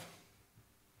alive.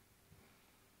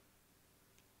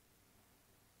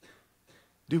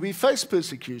 Do we face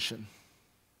persecution?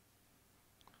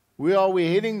 Where are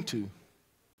we heading to?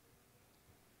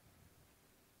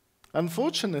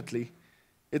 Unfortunately,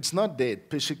 It's not dead.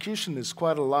 Persecution is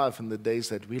quite alive in the days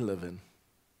that we live in.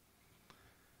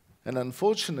 And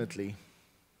unfortunately,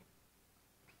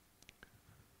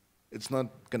 it's not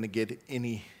going to get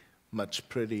any much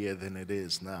prettier than it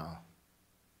is now.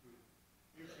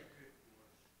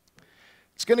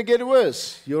 It's going to get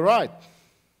worse. You're right.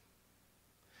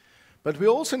 But we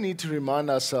also need to remind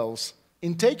ourselves,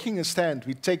 in taking a stand,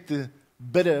 we take the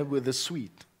bitter with the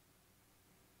sweet.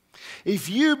 If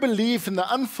you believe in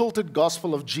the unfiltered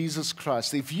gospel of Jesus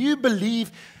Christ, if you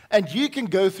believe, and you can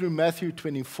go through Matthew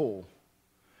 24,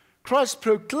 Christ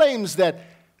proclaims that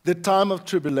the time of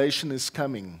tribulation is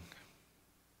coming.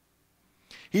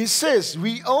 He says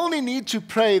we only need to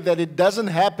pray that it doesn't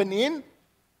happen in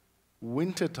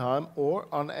wintertime or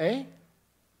on a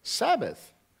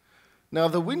Sabbath. Now,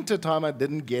 the wintertime I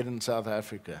didn't get in South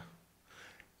Africa.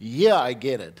 Yeah, I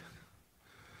get it.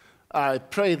 I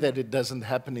pray that it doesn't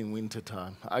happen in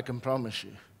wintertime. I can promise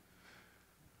you.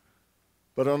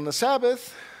 But on the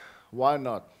Sabbath, why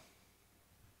not?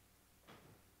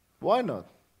 Why not?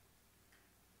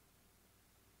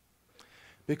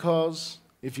 Because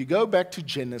if you go back to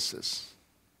Genesis,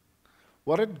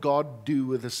 what did God do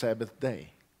with the Sabbath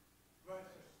day?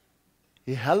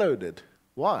 He hallowed it.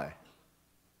 Why?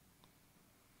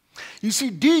 You see,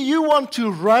 do you want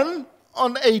to run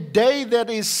on a day that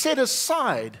is set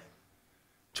aside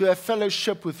to have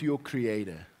fellowship with your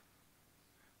Creator?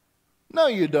 No,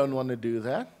 you don't want to do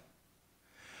that.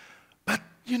 But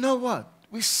you know what?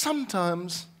 We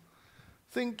sometimes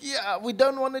think, yeah, we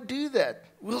don't want to do that.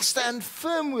 We'll stand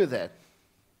firm with that.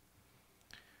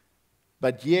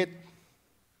 But yet,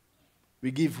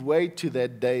 we give way to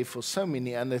that day for so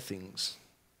many other things.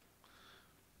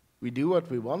 We do what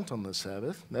we want on the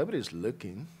Sabbath. Nobody's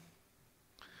looking.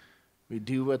 We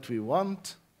do what we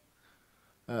want.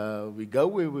 We go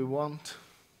where we want.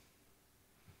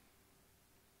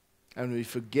 And we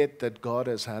forget that God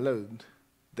has hallowed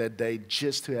that day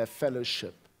just to have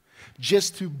fellowship,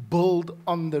 just to build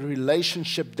on the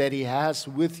relationship that He has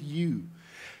with you.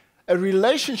 A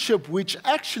relationship which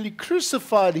actually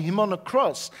crucified Him on a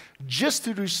cross just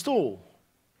to restore.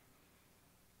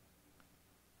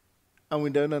 And we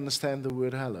don't understand the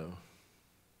word hallow.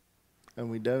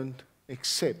 And we don't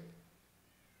accept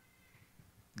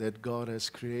that God has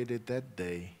created that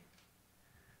day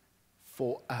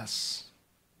for us.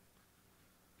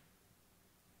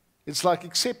 It's like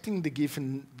accepting the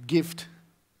gift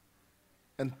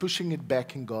and pushing it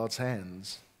back in God's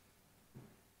hands.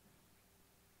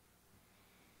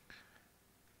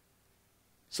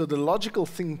 So the logical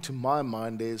thing to my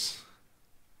mind is,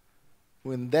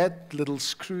 when that little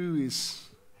screw is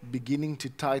beginning to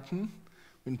tighten,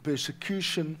 when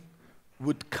persecution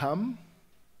would come,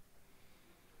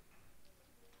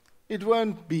 it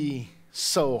won't be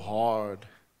so hard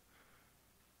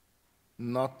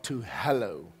not to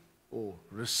hallow or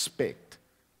respect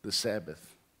the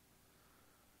Sabbath,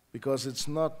 because it's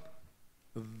not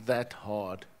that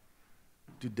hard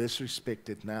to disrespect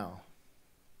it now.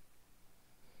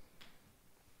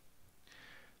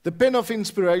 The pen of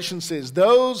inspiration says,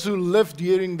 those who live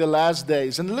during the last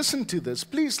days, and listen to this,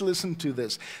 please listen to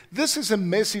this. This is a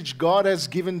message God has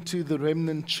given to the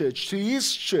remnant church, to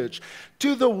His church,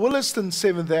 to the Williston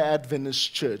Seventh-day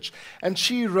Adventist Church. And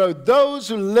she wrote, those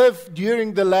who live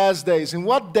during the last days. And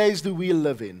what days do we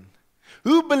live in?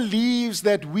 Who believes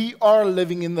that we are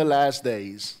living in the last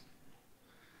days?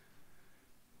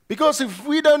 Because if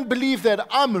we don't believe that,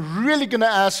 I'm really going to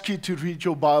ask you to read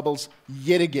your Bibles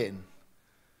yet again.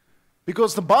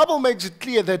 Because the Bible makes it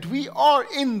clear that we are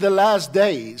in the last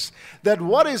days, that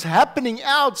what is happening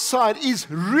outside is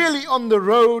really on the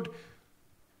road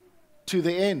to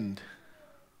the end.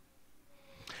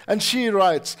 And she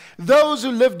writes, those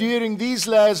who live during these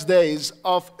last days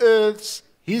of earth's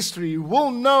history will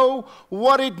know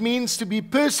what it means to be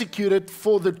persecuted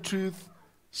for the truth's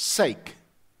sake.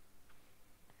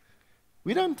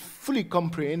 We don't fully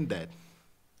comprehend that.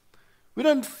 We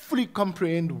don't fully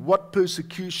comprehend what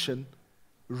persecution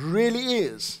really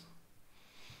is.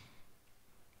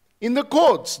 In the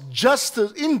courts,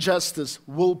 injustice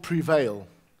will prevail.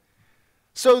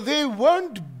 So there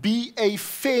won't be a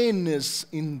fairness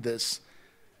in this.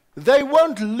 They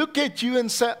won't look at you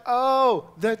and say,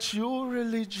 oh, that's your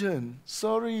religion.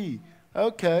 Sorry.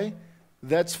 Okay,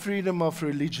 that's freedom of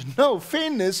religion. No,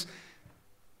 fairness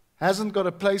hasn't got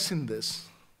a place in this.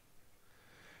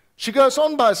 She goes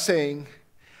on by saying,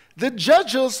 the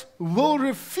judges will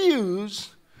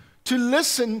refuse to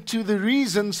listen to the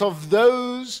reasons of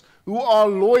those who are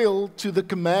loyal to the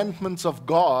commandments of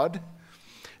God,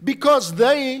 because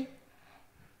they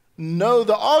know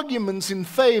the arguments in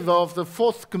favor of the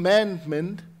fourth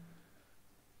commandment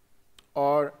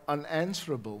are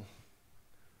unanswerable.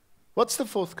 What's the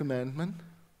fourth commandment?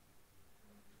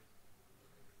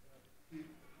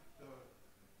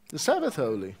 The Sabbath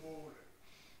holy.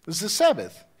 It's the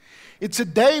Sabbath. It's a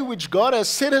day which God has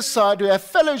set aside to have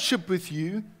fellowship with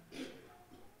you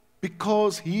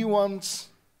because He wants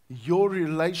your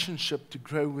relationship to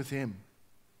grow with Him.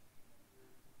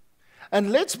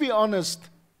 And let's be honest,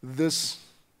 is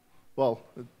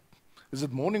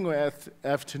it morning or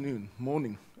afternoon?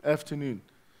 Morning, afternoon.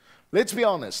 Let's be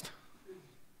honest.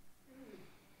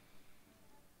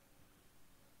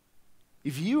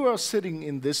 If you are sitting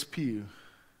in this pew,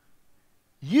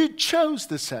 you chose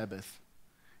the Sabbath.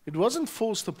 It wasn't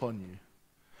forced upon you.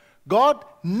 God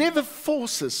never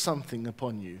forces something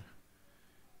upon you.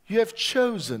 You have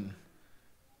chosen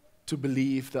to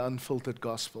believe the unfiltered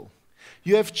gospel.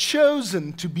 You have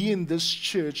chosen to be in this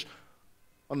church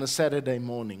on a Saturday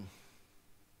morning.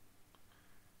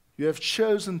 You have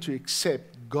chosen to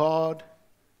accept God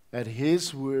at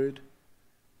His word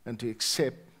and to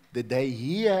accept the day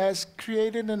He has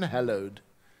created and hallowed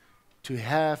to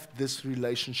have this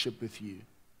relationship with you.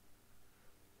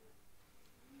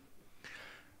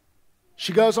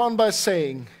 She goes on by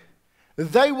saying,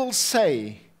 they will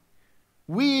say,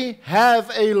 we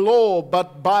have a law,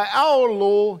 but by our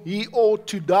law he ought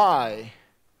to die.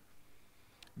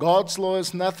 God's law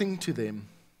is nothing to them.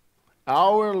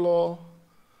 Our law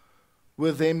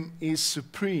with them is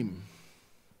supreme.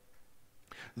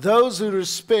 Those who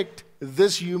respect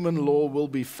this human law will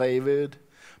be favored,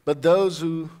 but those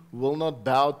who will not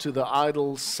bow to the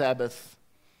idol Sabbath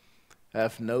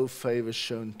have no favor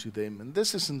shown to them. And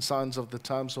this is in Signs of the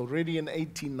Times already in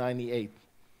 1898.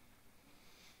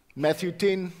 Matthew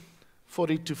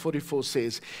 10:40-44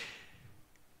 says,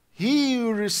 he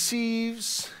who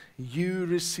receives you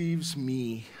receives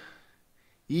me.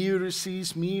 He who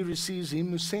receives me receives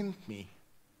him who sent me.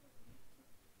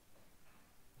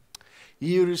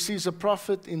 He who receives a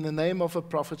prophet in the name of a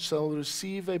prophet shall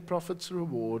receive a prophet's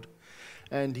reward.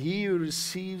 And he who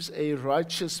receives a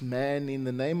righteous man in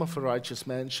the name of a righteous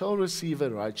man shall receive a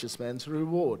righteous man's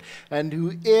reward. And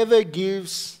whoever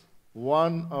gives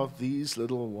one of these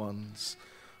little ones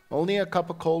only a cup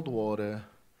of cold water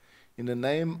in the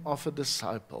name of a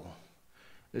disciple,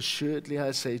 assuredly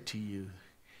I say to you,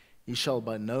 he shall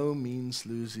by no means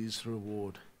lose his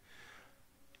reward.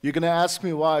 You're going to ask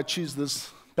me why I choose this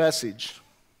passage.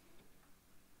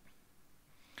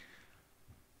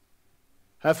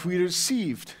 Have we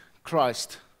received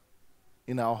Christ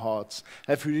in our hearts?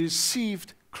 Have we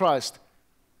received Christ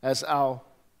as our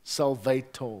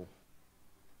salvator?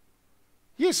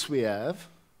 Yes, we have.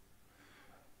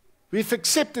 We've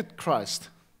accepted Christ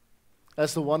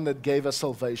as the one that gave us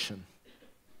salvation.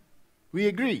 We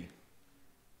agree.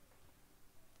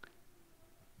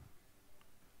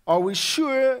 Are we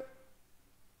sure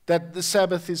that the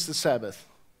Sabbath is the Sabbath?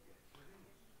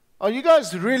 Are you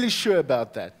guys really sure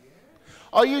about that?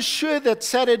 Are you sure that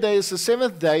Saturday is the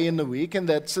seventh day in the week and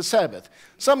that's the Sabbath?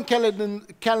 Some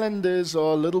calendars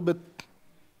are a little bit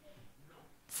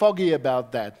foggy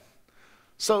about that.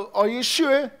 So are you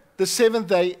sure the seventh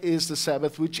day is the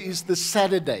Sabbath, which is the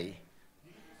Saturday?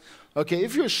 Okay,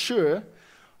 if you're sure,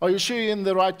 are you sure you're in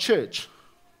the right church?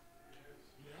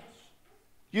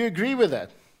 You agree with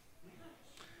that?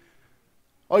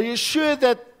 Are you sure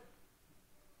that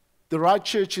the right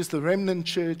church is the remnant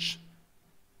church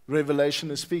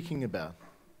Revelation is speaking about?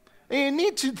 And you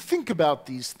need to think about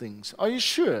these things. Are you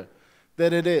sure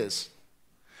that it is?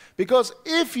 Because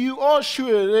if you are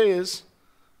sure it is,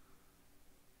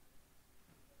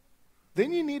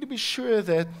 then you need to be sure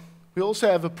that we also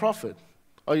have a prophet.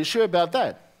 Are you sure about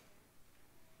that?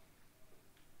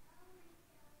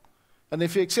 And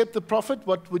if you accept the prophet,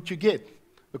 what would you get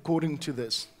according to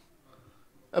this?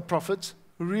 A prophet's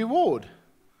reward.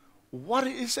 What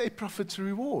is a prophet's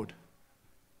reward?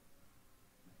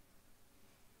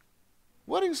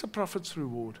 What is a prophet's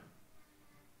reward?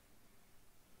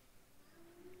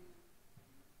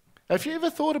 Have you ever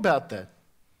thought about that?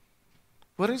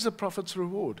 What is a prophet's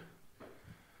reward?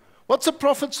 What's a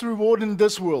prophet's reward in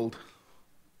this world?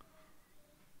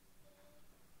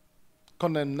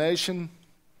 Condemnation,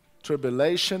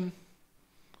 tribulation,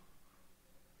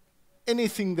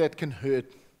 anything that can hurt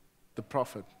the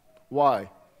prophet. Why?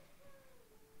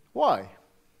 Why?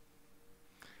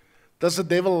 Does the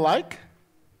devil like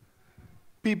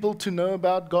people to know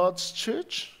about God's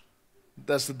church?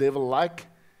 Does the devil like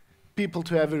people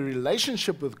to have a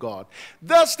relationship with God?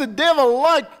 Does the devil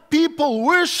like people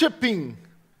worshiping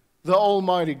the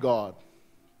Almighty God?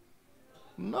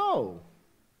 No,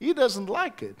 he doesn't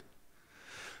like it.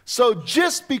 So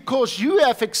just because you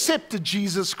have accepted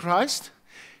Jesus Christ,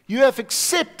 you have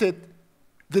accepted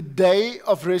the day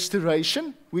of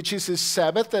restoration, which is His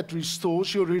Sabbath that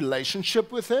restores your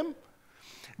relationship with Him,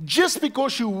 just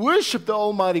because you worship the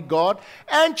Almighty God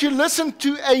and you listen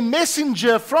to a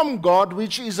messenger from God,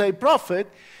 which is a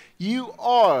prophet, you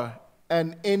are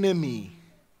an enemy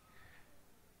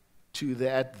to the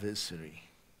adversary.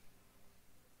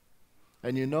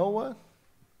 And you know what?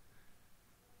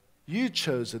 You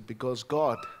chose it because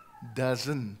God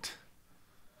doesn't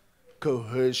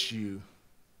coerce you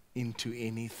into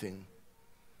anything.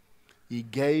 He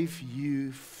gave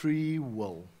you free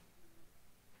will.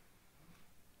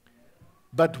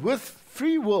 But with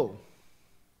free will,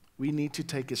 we need to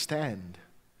take a stand.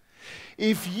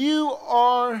 If you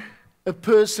are a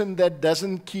person that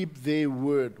doesn't keep their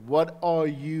word, what are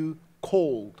you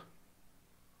called?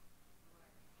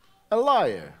 A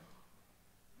liar.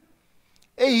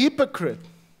 A hypocrite.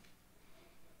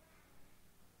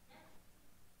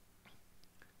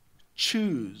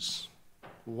 Choose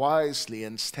wisely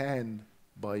and stand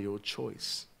by your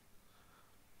choice.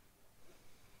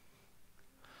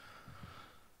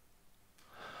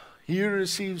 He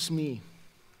receives me.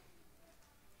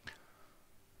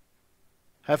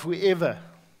 Have we ever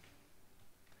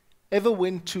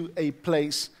went to a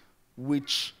place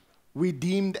which we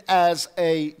deemed as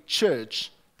a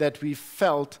church that we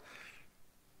felt,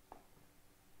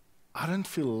 I don't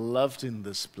feel loved in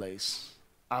this place.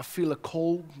 I feel a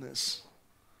coldness.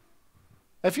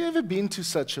 Have you ever been to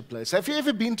such a place? Have you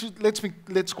ever been to,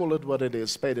 let's call it what it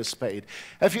is, spade a spade.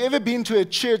 Have you ever been to a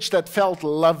church that felt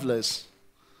loveless?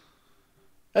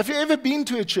 Have you ever been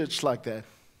to a church like that?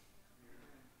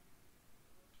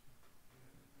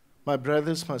 My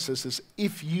brothers, my sisters,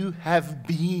 if you have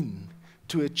been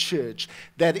to a church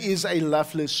that is a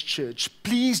loveless church,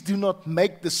 please do not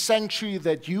make the sanctuary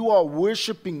that you are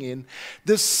worshiping in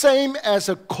the same as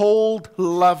a cold,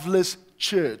 loveless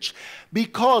church.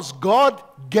 Because God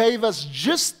gave us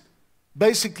just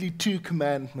basically 2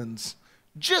 commandments.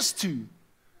 Just 2.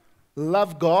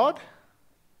 Love God,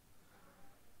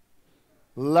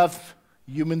 love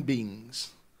human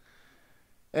beings.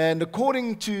 And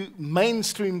according to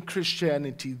mainstream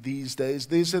Christianity these days,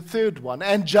 there's a third one,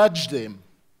 and judge them.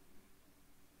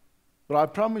 But I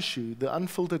promise you, the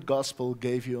unfiltered gospel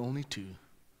gave you only 2.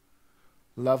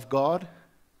 Love God,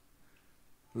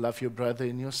 love your brother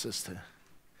and your sister.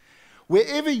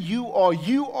 Wherever you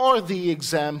are the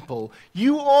example.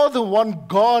 You are the one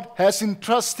God has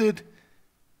entrusted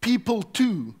people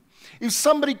to. If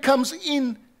somebody comes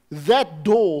in that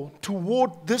door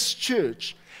toward this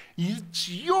church, it's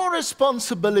your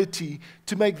responsibility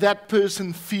to make that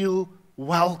person feel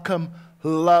welcome,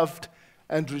 loved,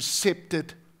 and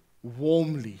received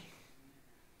warmly.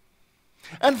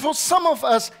 And for some of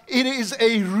us, it is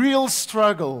a real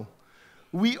struggle.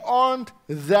 We aren't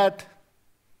that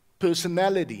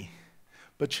personality.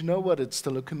 But you know what? It's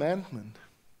still a commandment.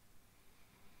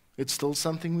 It's still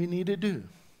something we need to do.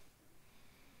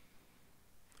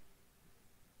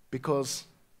 Because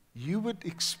you would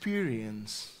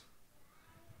experience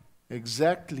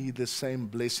exactly the same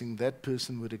blessing that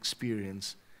person would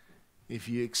experience if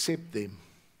you accept them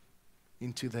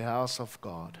into the house of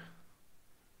God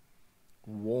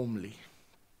warmly.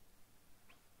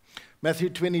 Matthew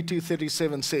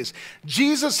 22:37 says,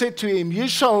 Jesus said to him, "You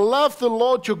shall love the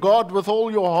Lord your God with all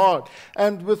your heart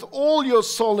and with all your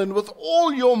soul and with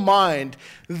all your mind.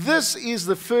 This is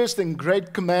the first and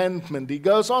great commandment." He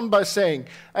goes on by saying,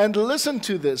 and listen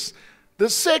to this, the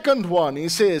second one, he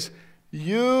says,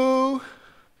 "You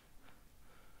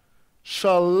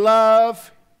shall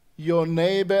love your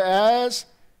neighbor as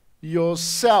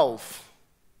yourself."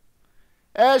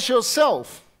 As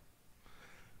yourself.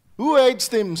 Who hates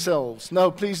themselves?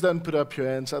 No, please don't put up your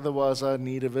hands, otherwise I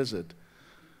need a visit.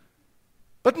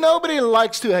 But nobody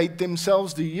likes to hate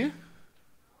themselves, do you?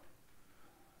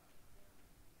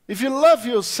 If you love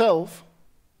yourself,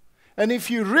 and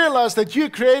if you realize that you're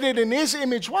created in His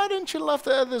image, why don't you love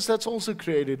the others that's also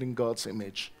created in God's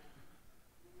image?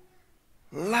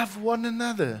 Love one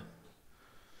another.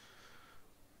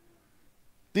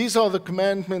 These are the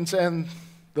commandments, and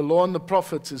the law and the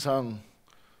prophets is hung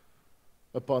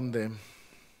upon them.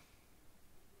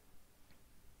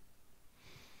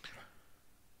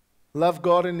 Love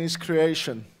God in His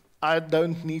creation. I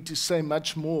don't need to say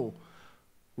much more.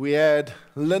 We had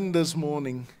Lynn this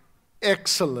morning,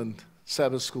 excellent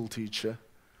Sabbath school teacher,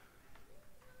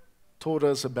 taught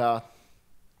us about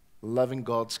loving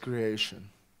God's creation.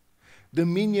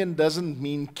 Dominion doesn't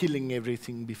mean killing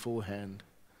everything beforehand.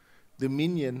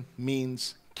 Dominion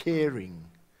means caring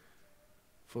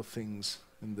for things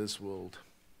in this world.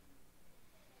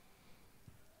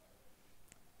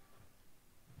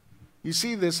 You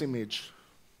see this image.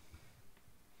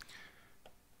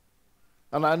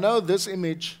 And I know this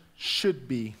image should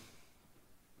be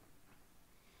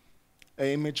an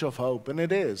image of hope, and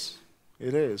it is.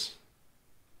 It is.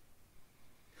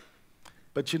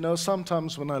 But you know,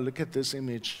 sometimes when I look at this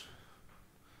image,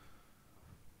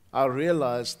 I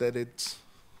realize that it's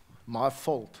my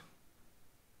fault,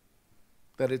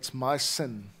 that it's my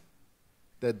sin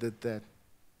that did that.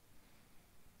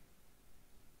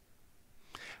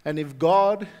 And if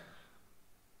God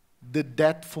did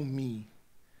that for me,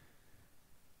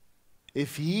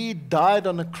 if He died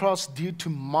on a cross due to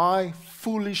my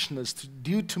foolishness,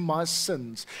 due to my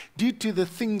sins, due to the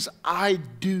things I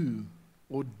do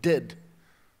or did,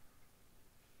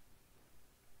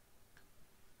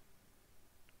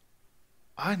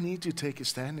 I need to take a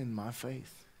stand in my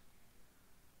faith.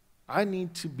 I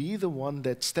need to be the one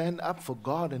that stand up for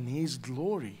God and His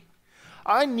glory.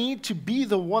 I need to be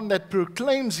the one that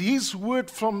proclaims His word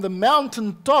from the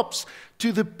mountaintops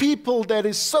to the people that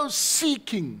is so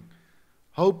seeking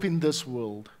hope in this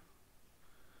world.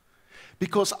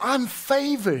 Because I'm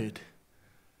favored.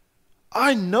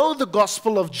 I know the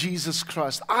gospel of Jesus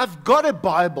Christ. I've got a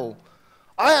Bible.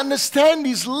 I understand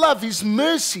His love, His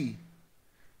mercy.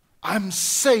 I'm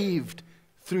saved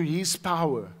through His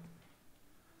power.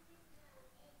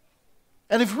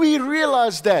 And if we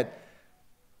realize that,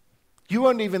 you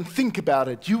won't even think about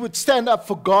it. You would stand up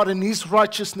for God and His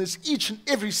righteousness each and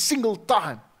every single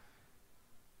time.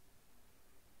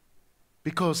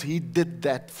 Because He did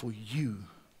that for you.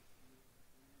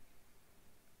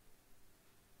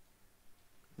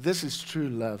 This is true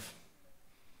love.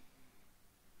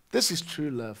 This is true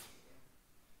love.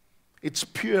 It's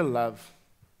pure love.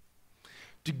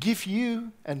 To give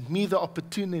you and me the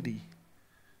opportunity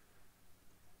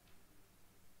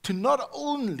to not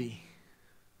only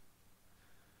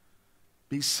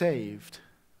be saved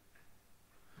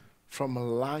from a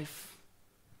life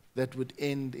that would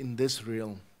end in this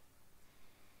realm,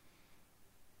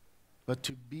 but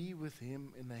to be with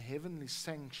Him in a heavenly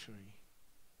sanctuary.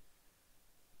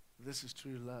 This is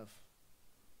true love.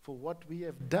 For what we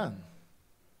have done,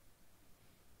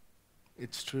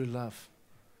 it's true love.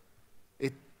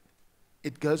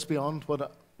 It goes beyond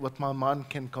what my mind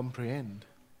can comprehend.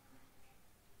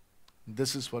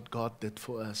 This is what God did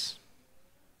for us.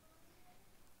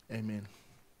 Amen.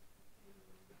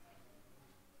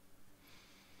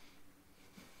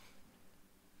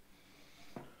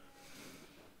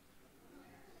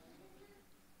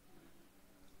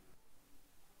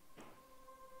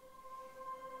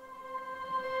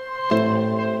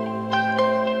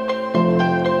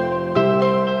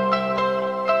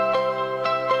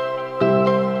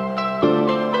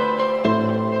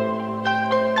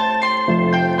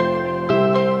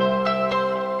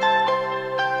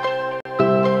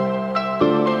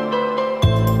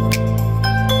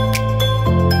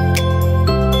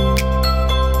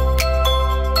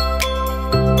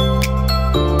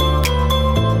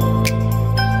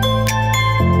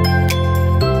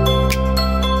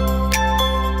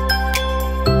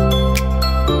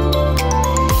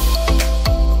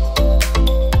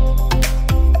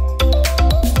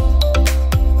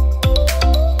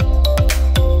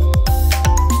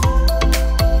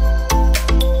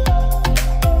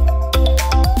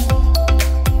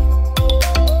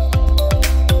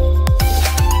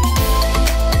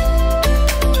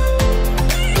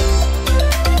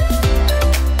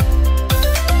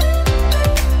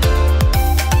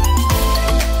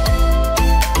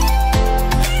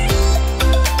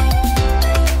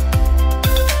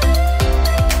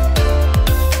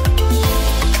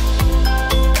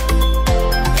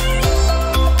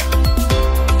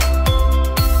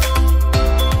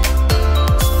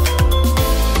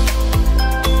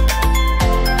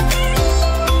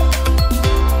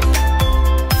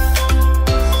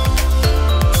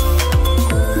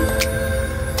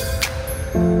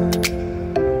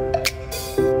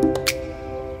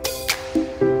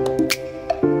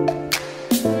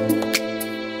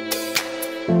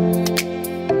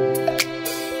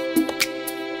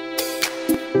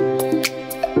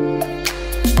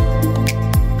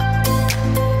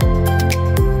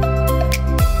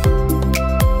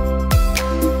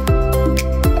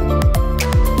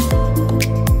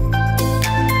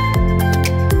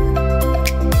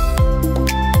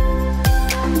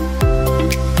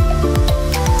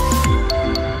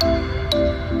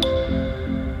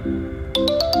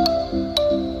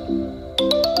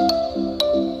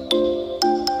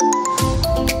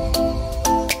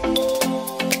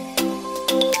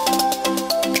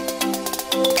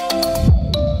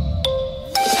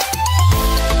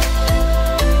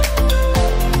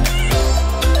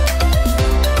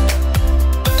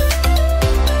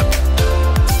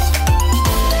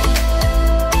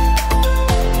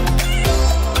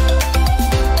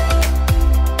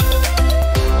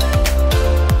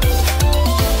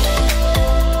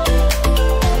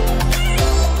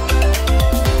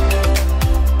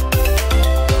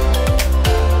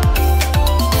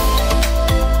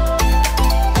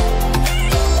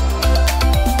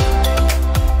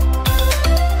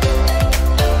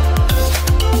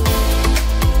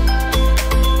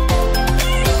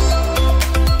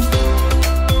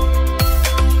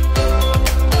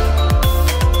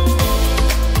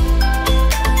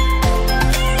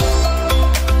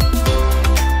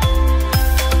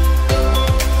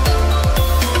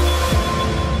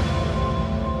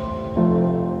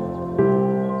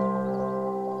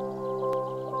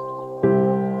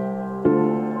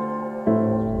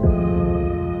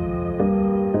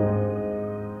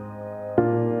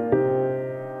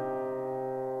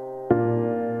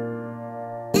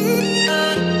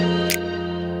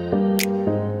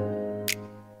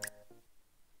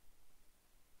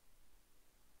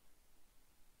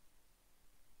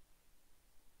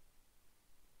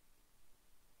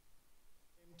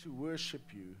 worship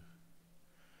you,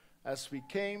 as we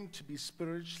came to be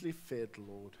spiritually fed,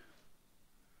 Lord,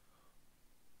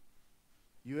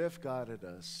 you have guided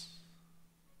us.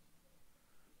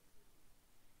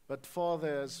 But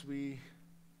Father, as we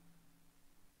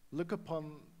look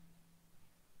upon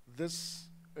this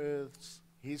earth's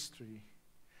history,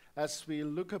 as we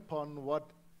look upon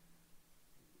what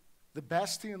the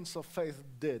bastions of faith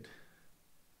did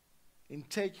in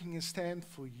taking a stand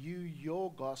for you,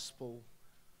 your gospel,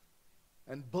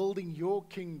 and building your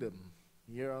kingdom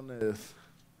here on earth.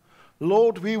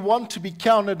 Lord, we want to be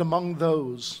counted among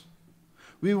those.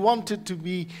 We want it to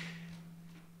be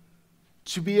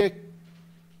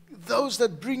those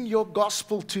that bring your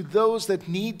gospel to those that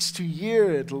needs to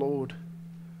hear it, Lord.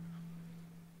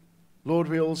 Lord,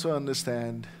 we also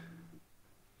understand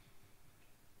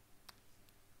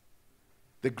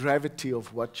the gravity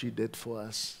of what you did for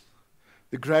us,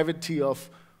 the gravity of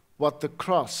what the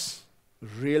cross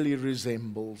really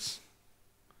resembles.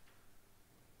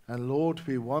 And Lord,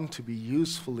 we want to be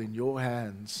useful in your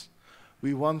hands.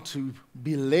 We want to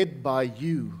be led by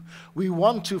you. We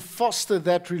want to foster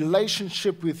that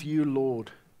relationship with you,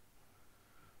 Lord.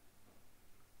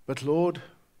 But Lord,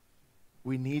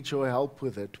 we need your help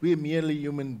with it. We're merely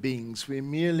human beings. We're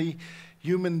merely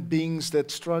human beings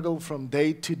that struggle from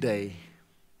day to day.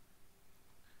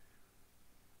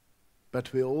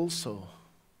 But we also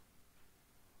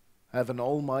have an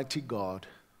almighty God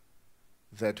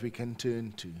that we can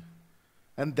turn to.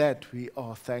 And that we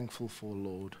are thankful for,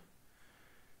 Lord.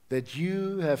 That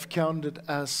you have counted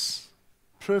us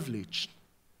privileged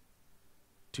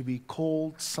to be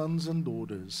called sons and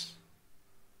daughters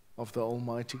of the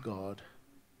Almighty God.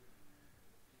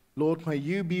 Lord, may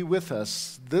you be with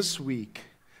us this week.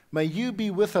 May you be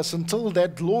with us until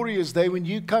that glorious day when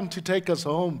you come to take us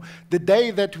home, the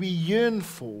day that we yearn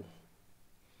for.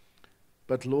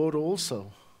 But Lord,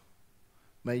 also,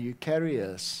 may you carry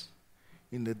us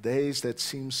in the days that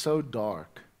seem so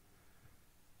dark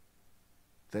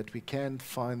that we can't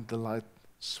find the light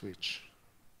switch.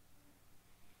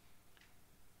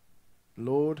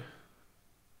 Lord,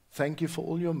 thank you for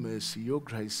all your mercy, your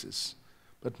graces.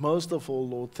 But most of all,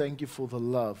 Lord, thank you for the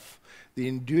love, the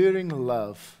enduring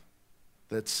love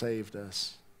that saved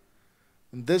us.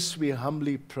 And this we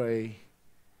humbly pray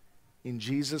in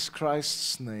Jesus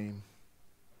Christ's name.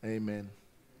 Amen.